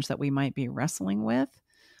challenge that we might be wrestling with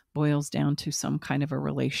boils down to some kind of a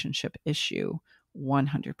relationship issue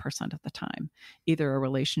 100% of the time. Either a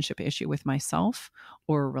relationship issue with myself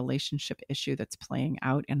or a relationship issue that's playing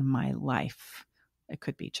out in my life. It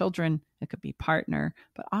could be children, it could be partner,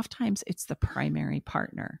 but oftentimes it's the primary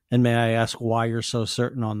partner. And may I ask why you're so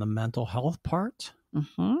certain on the mental health part?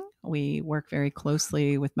 We work very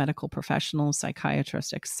closely with medical professionals,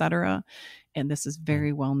 psychiatrists, etc. And this is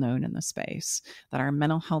very well known in the space that our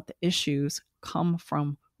mental health issues come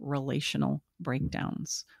from relational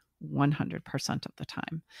breakdowns 100% of the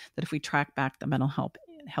time. That if we track back the mental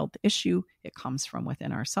health issue, it comes from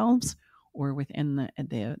within ourselves or within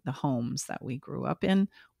the homes that we grew up in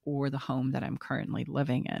or the home that I'm currently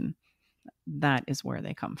living in. That is where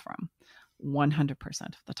they come from 100%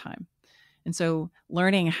 of the time. And so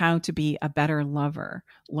learning how to be a better lover,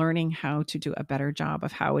 learning how to do a better job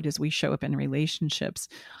of how it is we show up in relationships,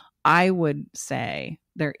 I would say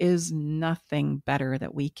there is nothing better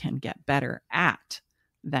that we can get better at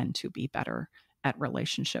than to be better at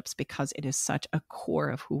relationships because it is such a core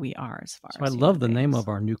of who we are as far as I love the name of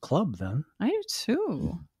our new club then. I do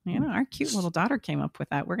too. Our cute little daughter came up with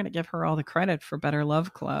that. We're going to give her all the credit for Better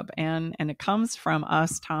Love Club. And it comes from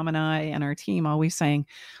us, Tom and I and our team always saying,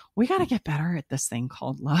 we got to get better at this thing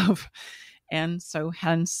called love. And so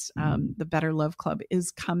hence the Better Love Club is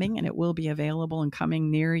coming and it will be available and coming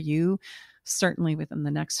near you. Certainly within the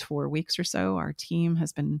next 4 weeks or so. Our team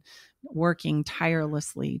has been working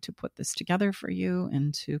tirelessly to put this together for you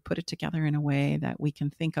and to put it together in a way that we can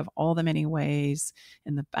think of all the many ways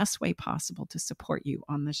in the best way possible to support you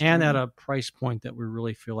on this journey. And at a price point that we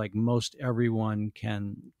really feel like most everyone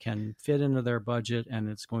can fit into their budget, and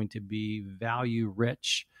it's going to be value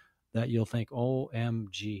rich that you'll think,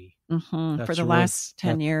 OMG. For the last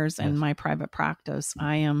 10 years in my private practice,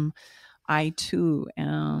 I too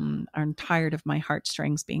am tired of my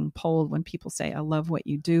heartstrings being pulled when people say, I love what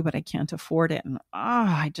you do, but I can't afford it. And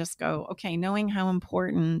I just go, okay, knowing how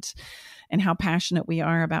important and how passionate we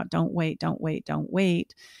are about don't wait, don't wait, don't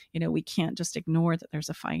wait. We can't just ignore that there's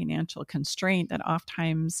a financial constraint that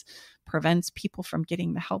oftentimes prevents people from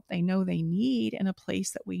getting the help they know they need in a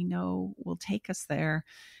place that we know will take us there.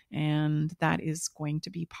 And that is going to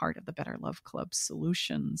be part of the Better Love Club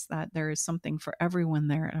solutions, that there is something for everyone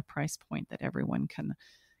there at a price point that everyone can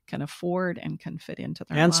afford and can fit into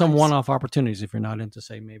their lives. Some one-off opportunities. If you're not into,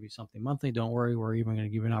 say, maybe something monthly, don't worry. We're even going to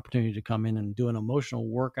give you an opportunity to come in and do an emotional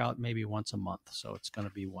workout maybe once a month. So it's going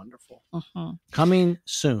to be wonderful. Coming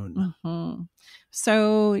soon.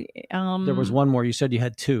 So there was one more. You said you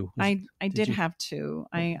had two. I did have two.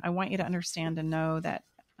 I want you to understand and know that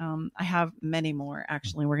I have many more.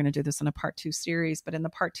 Actually, we're going to do this in a part 2 series, but in the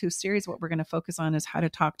part 2 series, what we're going to focus on is how to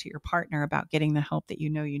talk to your partner about getting the help that you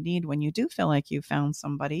know you need when you do feel like you found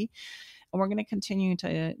somebody. And we're going to continue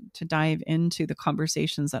to dive into the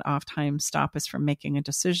conversations that oftentimes stop us from making a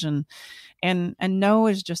decision. And no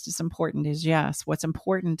is just as important as yes. What's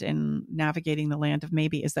important in navigating the land of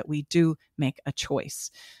maybe is that we do make a choice.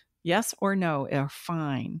 Yes or no are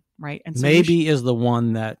fine, right? And so maybe is the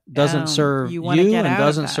one that doesn't serve you and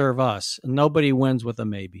doesn't serve us. Nobody wins with a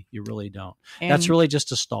maybe. You really don't. That's really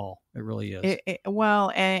just a stall. It really is.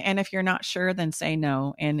 Well, and if you're not sure, then say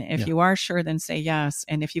no. And if you are sure, then say yes.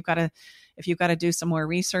 And if you've got to do some more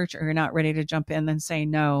research or you're not ready to jump in, then say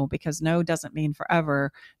no, because no doesn't mean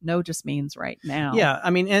forever. No just means right now. Yeah.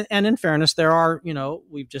 I mean, and in fairness, there are,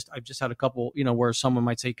 I've just had a couple, where someone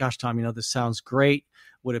might say, gosh, Tom, this sounds great.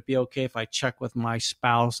 Would it be okay if I check with my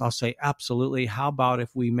spouse? I'll say, absolutely. How about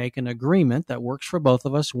if we make an agreement that works for both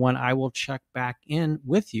of us, when I will check back in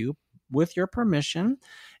with you with your permission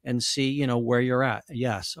and see, where you're at.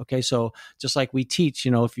 Yes. Okay. So just like we teach,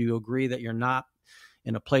 if you agree that you're not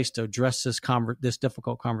in a place to address this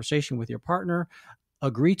difficult conversation with your partner,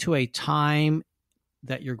 agree to a time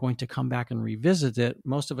that you're going to come back and revisit it.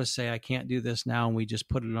 Most of us say, I can't do this now. And we just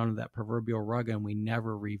put it under that proverbial rug and we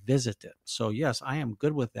never revisit it. So yes, I am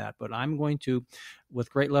good with that, but I'm going to,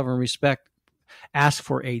 with great love and respect, ask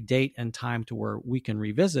for a date and time to where we can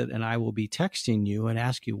revisit, and I will be texting you and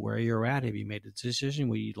ask you where you're at. Have you made a decision?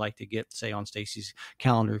 Would you like to get, say, on Stacy's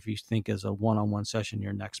calendar, if you think as a one-on-one session,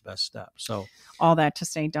 your next best step? So all that to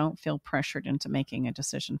say, don't feel pressured into making a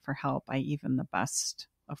decision for help by even the best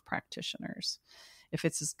of practitioners. If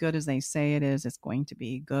it's as good as they say it is, it's going to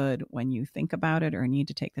be good when you think about it or need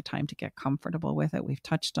to take the time to get comfortable with it. We've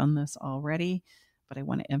touched on this already, but I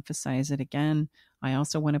want to emphasize it again. I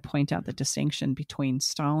also want to point out the distinction between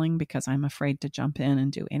stalling, because I'm afraid to jump in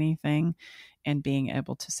and do anything, and being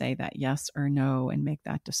able to say that yes or no and make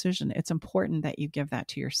that decision. It's important that you give that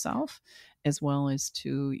to yourself as well as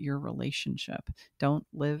to your relationship. Don't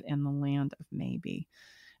live in the land of maybe.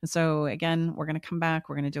 And so again, we're going to come back.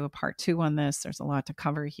 We're going to do a part 2 on this. There's a lot to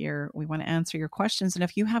cover here. We want to answer your questions. And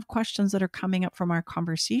if you have questions that are coming up from our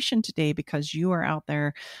conversation today, because you are out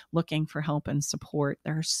there looking for help and support,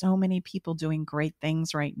 there are so many people doing great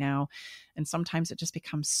things right now. And sometimes it just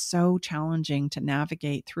becomes so challenging to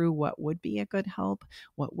navigate through what would be a good help,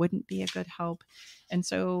 what wouldn't be a good help. And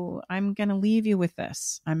so I'm going to leave you with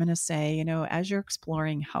this. I'm going to say, as you're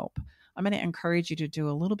exploring help, I'm going to encourage you to do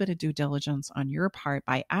a little bit of due diligence on your part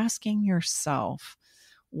by asking yourself,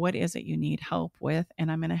 what is it you need help with?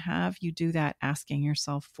 And I'm going to have you do that asking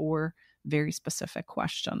yourself 4 very specific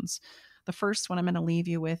questions. The first one I'm going to leave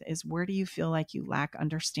you with is, where do you feel like you lack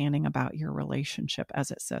understanding about your relationship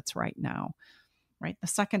as it sits right now? Right. The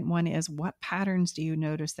second one is, what patterns do you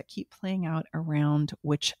notice that keep playing out around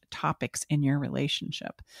which topics in your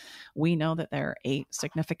relationship? We know that there are 8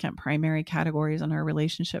 significant primary categories in our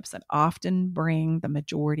relationships that often bring the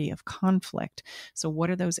majority of conflict. So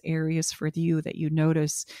what are those areas for you that you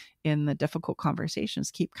notice in the difficult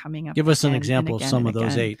conversations keep coming up? Give us an example of some of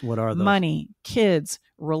those 8. What are those? Money, kids,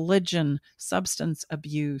 religion, substance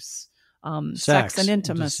abuse, sex and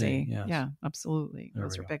intimacy. Yes. Yeah, absolutely.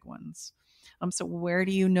 Those are big ones. So where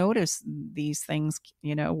do you notice these things?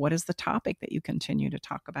 What is the topic that you continue to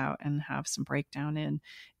talk about and have some breakdown in?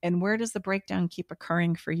 And where does the breakdown keep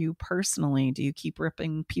occurring for you personally? Do you keep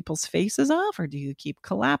ripping people's faces off, or do you keep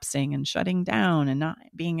collapsing and shutting down and not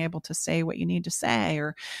being able to say what you need to say?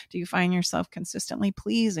 Or do you find yourself consistently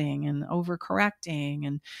pleasing and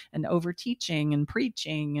overcorrecting and over teaching and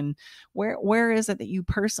preaching? And where is it that you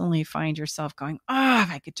personally find yourself going,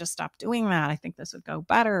 if I could just stop doing that, I think this would go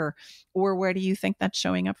better? Or where do you think that's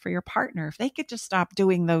showing up for your partner? If they could just stop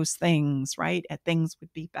doing those things, right, things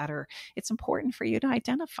would be better. It's important for you to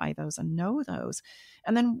identify those and know those.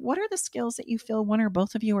 And then what are the skills that you feel one or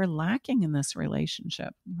both of you are lacking in this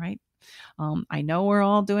relationship, right? I know we're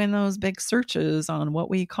all doing those big searches on what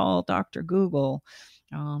we call Dr. Google.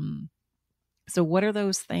 So what are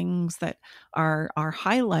those things that are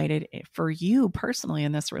highlighted for you personally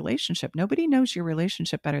in this relationship? Nobody knows your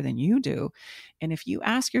relationship better than you do. And if you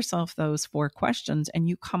ask yourself those 4 questions and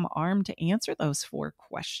you come armed to answer those 4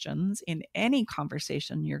 questions in any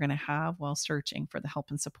conversation you're going to have while searching for the help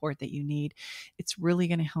and support that you need, it's really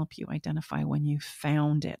going to help you identify when you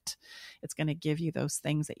found it. It's going to give you those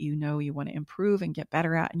things that you want to improve and get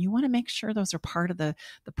better at. And you want to make sure those are part of the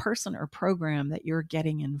person or program that you're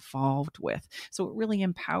getting involved with. So it really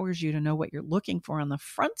empowers you to know what you're looking for on the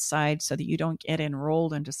front side so that you don't get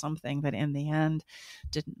enrolled into something that in the end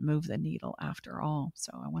didn't move the needle after all.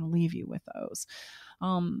 So I want to leave you with those.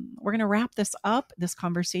 We're going to wrap this up, this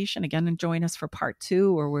conversation again, and join us for part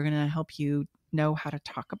 2, where we're going to help you know how to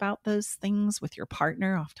talk about those things with your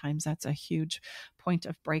partner. Oftentimes that's a huge point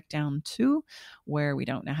of breakdown too, where we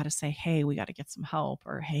don't know how to say, hey, we got to get some help,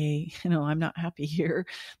 or hey, I'm not happy here.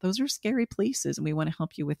 Those are scary places, and we want to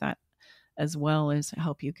help you with that, as well as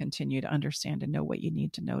help you continue to understand and know what you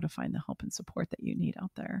need to know to find the help and support that you need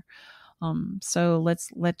out there. So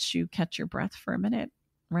let's let you catch your breath for a minute.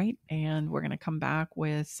 right? And we're going to come back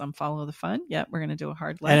with some follow the fun. Yep, we're going to do a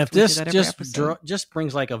hard left. And if We do this that every episode. just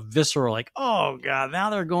brings like a visceral, like, oh God, now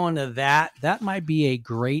they're going to that might be a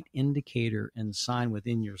great indicator and sign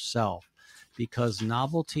within yourself, because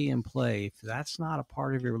novelty and play, if that's not a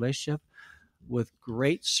part of your relationship, with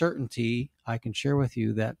great certainty, I can share with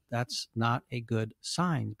you that that's not a good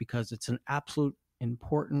sign, because it's an absolute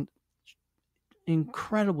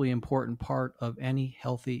incredibly important part of any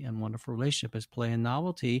healthy and wonderful relationship is play and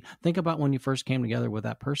novelty. Think about when you first came together with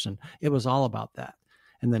that person. It was all about that,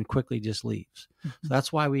 and then quickly just leaves. So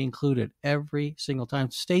that's why we include it every single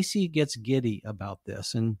time. Stacy gets giddy about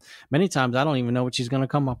this, and many times I don't even know what she's going to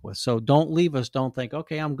come up with. So don't leave us. Don't think,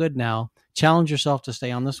 okay, I'm good now. Challenge yourself to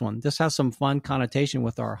stay on this one. This has some fun connotation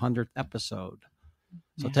with our 100th episode.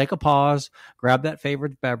 So take a pause, grab that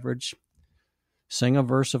favorite beverage, sing a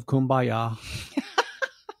verse of Kumbaya,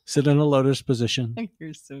 sit in a lotus position.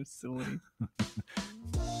 You're so silly.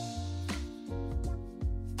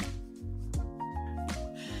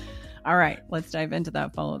 All right, let's dive into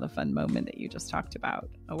that follow the fun moment that you just talked about.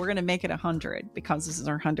 We're going to make it 100 because this is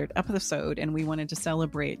our 100th episode and we wanted to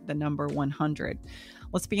celebrate the number 100.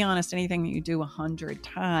 Let's be honest, anything that you do 100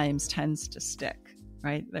 times tends to stick.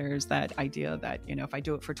 Right? There's that idea that, if I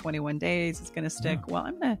do it for 21 days, it's going to stick. Yeah.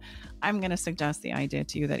 Well, I'm going to suggest the idea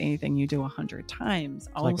to you that anything you do 100 times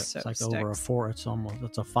also like sticks. Over a 4. It's a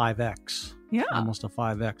 5x. Yeah. Almost a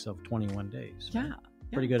 5x of 21 days. Yeah.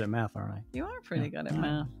 Pretty good at math, aren't I? You are pretty good at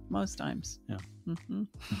math most times. Yeah.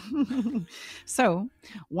 Mm-hmm. So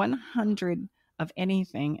 100 of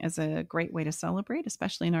anything is a great way to celebrate,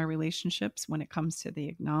 especially in our relationships when it comes to the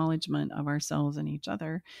acknowledgement of ourselves and each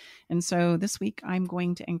other. And so this week, I'm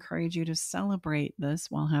going to encourage you to celebrate this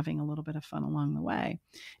while having a little bit of fun along the way.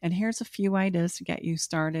 And here's a few ideas to get you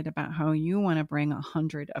started about how you want to bring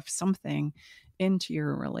 100 of something into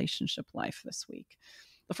your relationship life this week.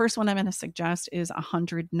 The first one I'm going to suggest is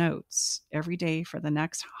 100 notes. Every day for the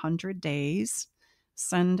next 100 days,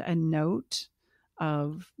 send a note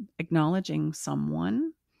of acknowledging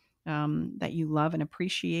someone that you love and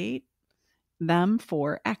appreciate them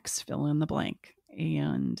for X, fill in the blank.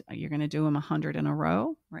 And you're going to do them 100 in a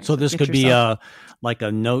row. Right? So this could be like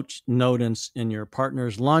a note in your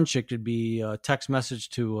partner's lunch. It could be a text message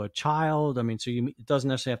to a child. I mean, so it doesn't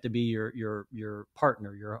necessarily have to be your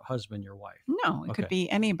partner, your husband, your wife. No, it could be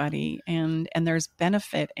anybody. And there's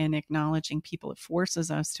benefit in acknowledging people. It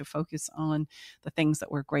forces us to focus on the things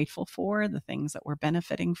that we're grateful for, the things that we're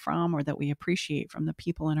benefiting from, or that we appreciate from the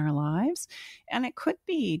people in our lives. And it could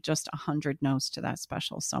be just 100 notes to that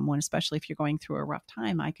special someone, especially if you're going through a rough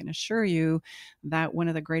time. I can assure you that one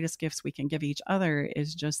of the greatest gifts we can give each other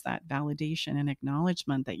is just that validation and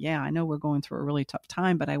acknowledgement that, yeah, I know we're going through a really tough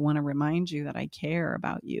time, but I want to remind you that I care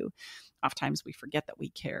about you. Oftentimes we forget that we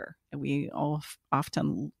care, and we all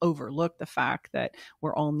often overlook the fact that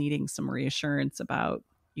we're all needing some reassurance about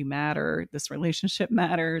you matter, this relationship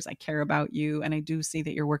matters, I care about you, and I do see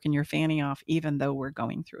that you're working your fanny off even though we're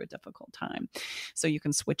going through a difficult time. So you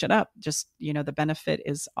can switch it up. Just, the benefit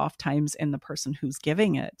is oftentimes in the person who's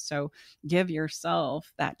giving it. So give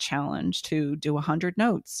yourself that challenge to do 100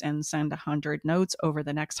 notes and send 100 notes over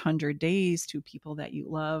the next 100 days to people that you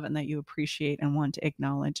love and that you appreciate and want to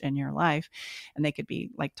acknowledge in your life. And they could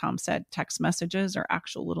be, like Tom said, text messages or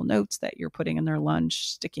actual little notes that you're putting in their lunch,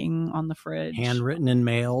 sticking on the fridge. Handwritten and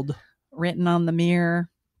mailed. Written on the mirror.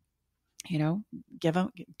 Do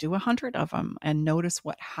 100 of them and notice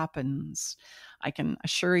what happens. I can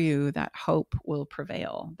assure you that hope will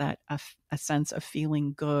prevail, that a sense of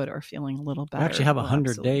feeling good or feeling a little better. We actually have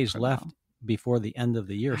 100 days left before the end of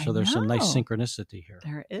the year. So there's some nice synchronicity here.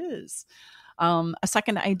 There is. A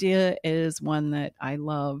second idea is one that I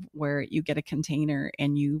love, where you get a container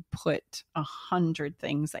and you put 100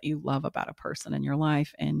 things that you love about a person in your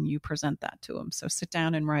life and you present that to them. So sit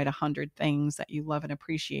down and write 100 things that you love and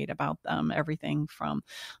appreciate about them. Everything from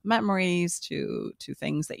memories to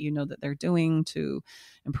things that you know that they're doing to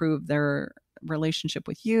improve their relationship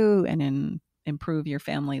with you and improve your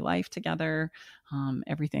family life together.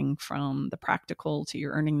 Everything from the practical to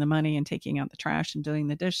you're earning the money and taking out the trash and doing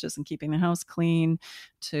the dishes and keeping the house clean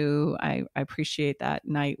to I appreciate that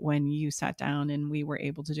night when you sat down and we were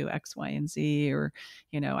able to do X, Y, and Z, or,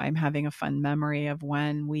 I'm having a fun memory of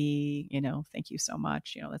when we, thank you so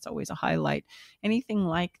much. That's always a highlight. Anything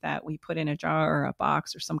like that, we put in a jar or a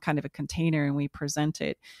box or some kind of a container and we present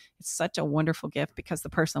it. It's such a wonderful gift because the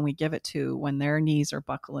person we give it to, when their knees are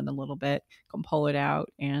buckling a little bit, can pull it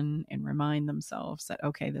out and remind themselves that,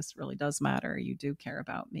 okay, this really does matter. You do care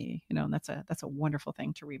about me, and that's a wonderful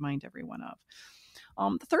thing to remind everyone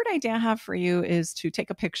of. The third idea I have for you is to take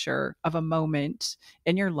a picture of a moment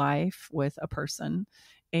in your life with a person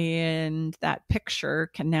And that picture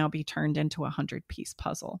can now be turned into a 100-piece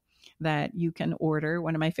puzzle that you can order.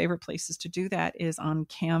 One of my favorite places to do that is on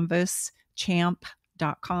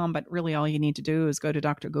canvaschamp.com, but really all you need to do is go to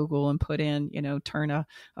Dr. Google and put in, turn a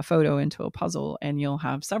photo into a puzzle, and you'll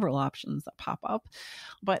have several options that pop up.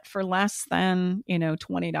 But for less than,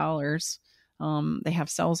 $20, they have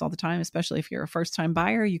sales all the time, especially if you're a first-time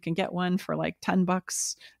buyer. You can get one for like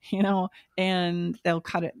 $10, and they'll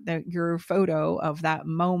cut your photo of that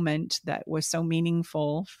moment that was so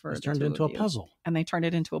meaningful for it's turned into a puzzle. And they turn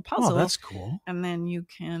it into a puzzle. Oh, that's cool. And then you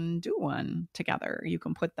can do one together. You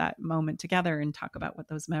can put that moment together and talk about what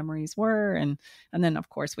those memories were. And then, of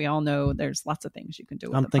course, we all know there's lots of things you can do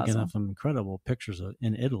with I'm the thinking puzzle. of some incredible pictures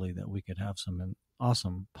in Italy that we could have some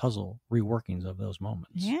awesome puzzle reworkings of those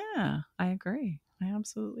moments. Yeah, I agree. I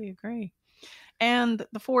absolutely agree. And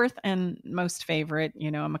the fourth and most favorite,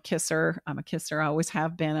 I'm a kisser. I always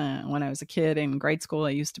have been. When I was a kid in grade school,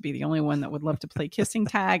 I used to be the only one that would love to play kissing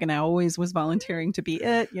tag, and I always was volunteering to be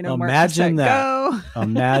it. Imagine that. Go.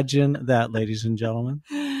 Imagine that, ladies and gentlemen.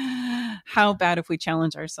 How bad if we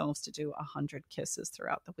challenge ourselves to do 100 kisses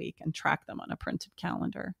throughout the week and track them on a printed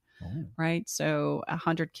calendar? Oh. Right? So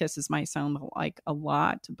 100 kisses might sound like a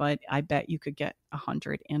lot, but I bet you could get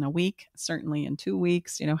 100 in a week, certainly in 2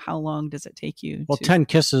 weeks. How long does it take you? Well, 10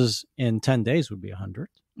 kisses in 10 days would be 100.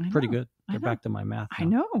 Pretty good. Get back to my math now. I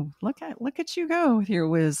know. Look at you go with your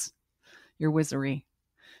wizardry.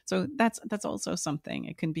 So that's also something.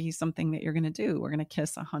 It can be something that you're going to do. We're going to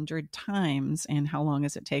kiss 100 times, and how long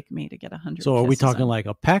does it take me to get 100? So are we talking like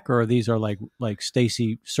a peck, or are these are like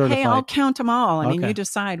Stacy certified? Hey, I'll count them all. I mean, you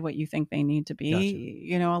decide what you think they need to be.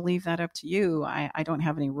 Gotcha. I'll leave that up to you. I don't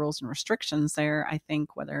have any rules and restrictions there. I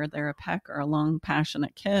think whether they're a peck or a long,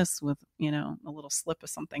 passionate kiss with a little slip of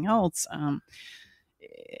something else.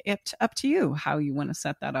 It's up to you how you want to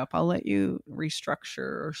set that up. I'll let you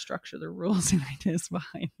restructure or structure the rules and ideas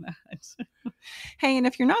behind that. Hey, and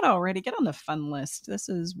if you're not already, get on the fun list. This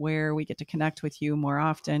is where we get to connect with you more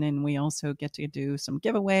often, and we also get to do some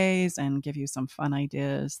giveaways and give you some fun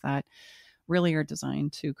ideas that really are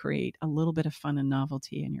designed to create a little bit of fun and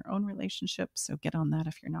novelty in your own relationship. So get on that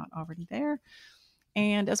if you're not already there.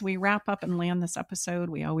 And as we wrap up and land this episode,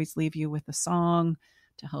 we always leave you with a song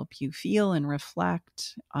to help you feel and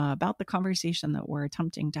reflect about the conversation that we're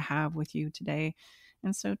attempting to have with you today.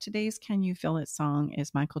 And so today's Can You Feel It song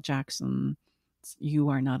is Michael Jackson's You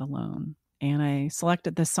Are Not Alone. And I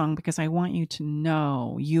selected this song because I want you to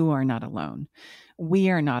know you are not alone.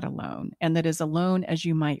 We are not alone. And that as alone as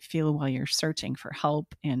you might feel while you're searching for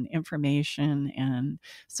help and information and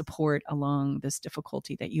support along this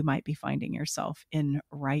difficulty that you might be finding yourself in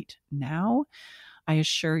right now, I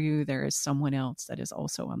assure you there is someone else that is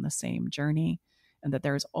also on the same journey, and that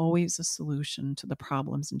there is always a solution to the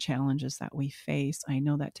problems and challenges that we face. I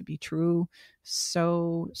know that to be true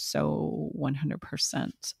so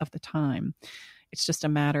 100% of the time. It's just a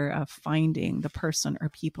matter of finding the person or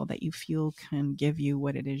people that you feel can give you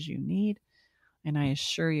what it is you need. And I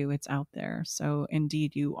assure you it's out there. So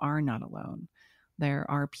indeed, you are not alone. There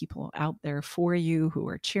are people out there for you who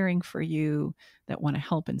are cheering for you, that want to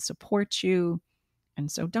help and support you. And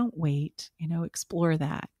so don't wait, explore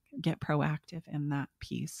that, get proactive in that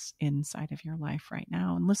piece inside of your life right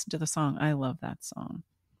now, and listen to the song. I love that song.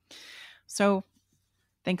 So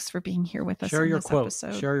thanks for being here with us. Share your quote.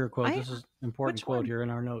 Episode. Share your quote. This is an important quote here in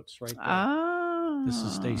our notes right there. This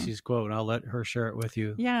is Stacy's quote. I'll let her share it with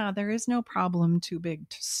you. Yeah, there is no problem too big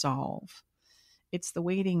to solve. It's the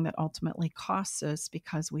waiting that ultimately costs us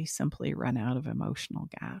because we simply run out of emotional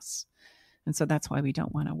gas. And so that's why we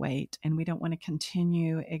don't want to wait, and we don't want to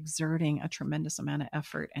continue exerting a tremendous amount of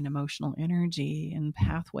effort and emotional energy in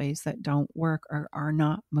pathways that don't work or are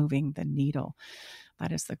not moving the needle.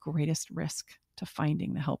 That is the greatest risk to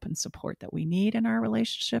finding the help and support that we need in our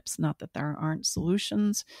relationships. Not that there aren't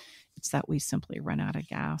solutions. It's that we simply run out of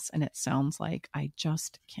gas, and it sounds like I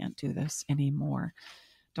just can't do this anymore.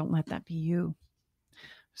 Don't let that be you.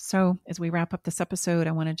 So as we wrap up this episode,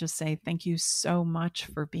 I want to just say thank you so much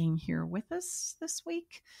for being here with us this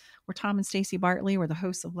week. We're Tom and Stacy Bartley. We're the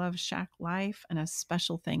hosts of Love Shack Life, and a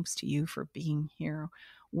special thanks to you for being here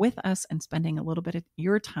with us and spending a little bit of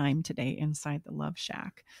your time today inside the Love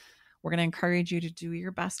Shack. We're going to encourage you to do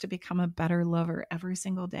your best to become a better lover every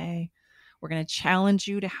single day. We're going to challenge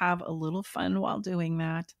you to have a little fun while doing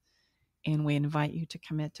that. And we invite you to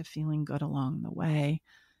commit to feeling good along the way.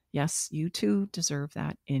 Yes, you too deserve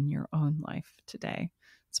that in your own life today.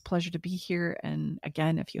 It's a pleasure to be here. And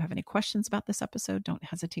again, if you have any questions about this episode, don't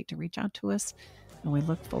hesitate to reach out to us. And we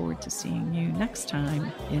look forward to seeing you next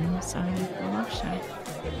time inside the Love Shack.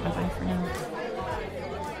 Bye-bye for now.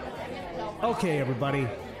 Okay, everybody,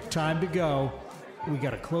 time to go. We got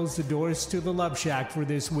to close the doors to the Love Shack for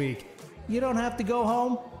this week. You don't have to go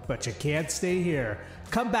home, but you can't stay here.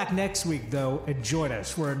 Come back next week, though, and join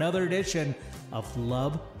us for another edition of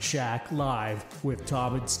Love Shack Live with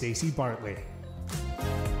Tom and Stacey Bartley.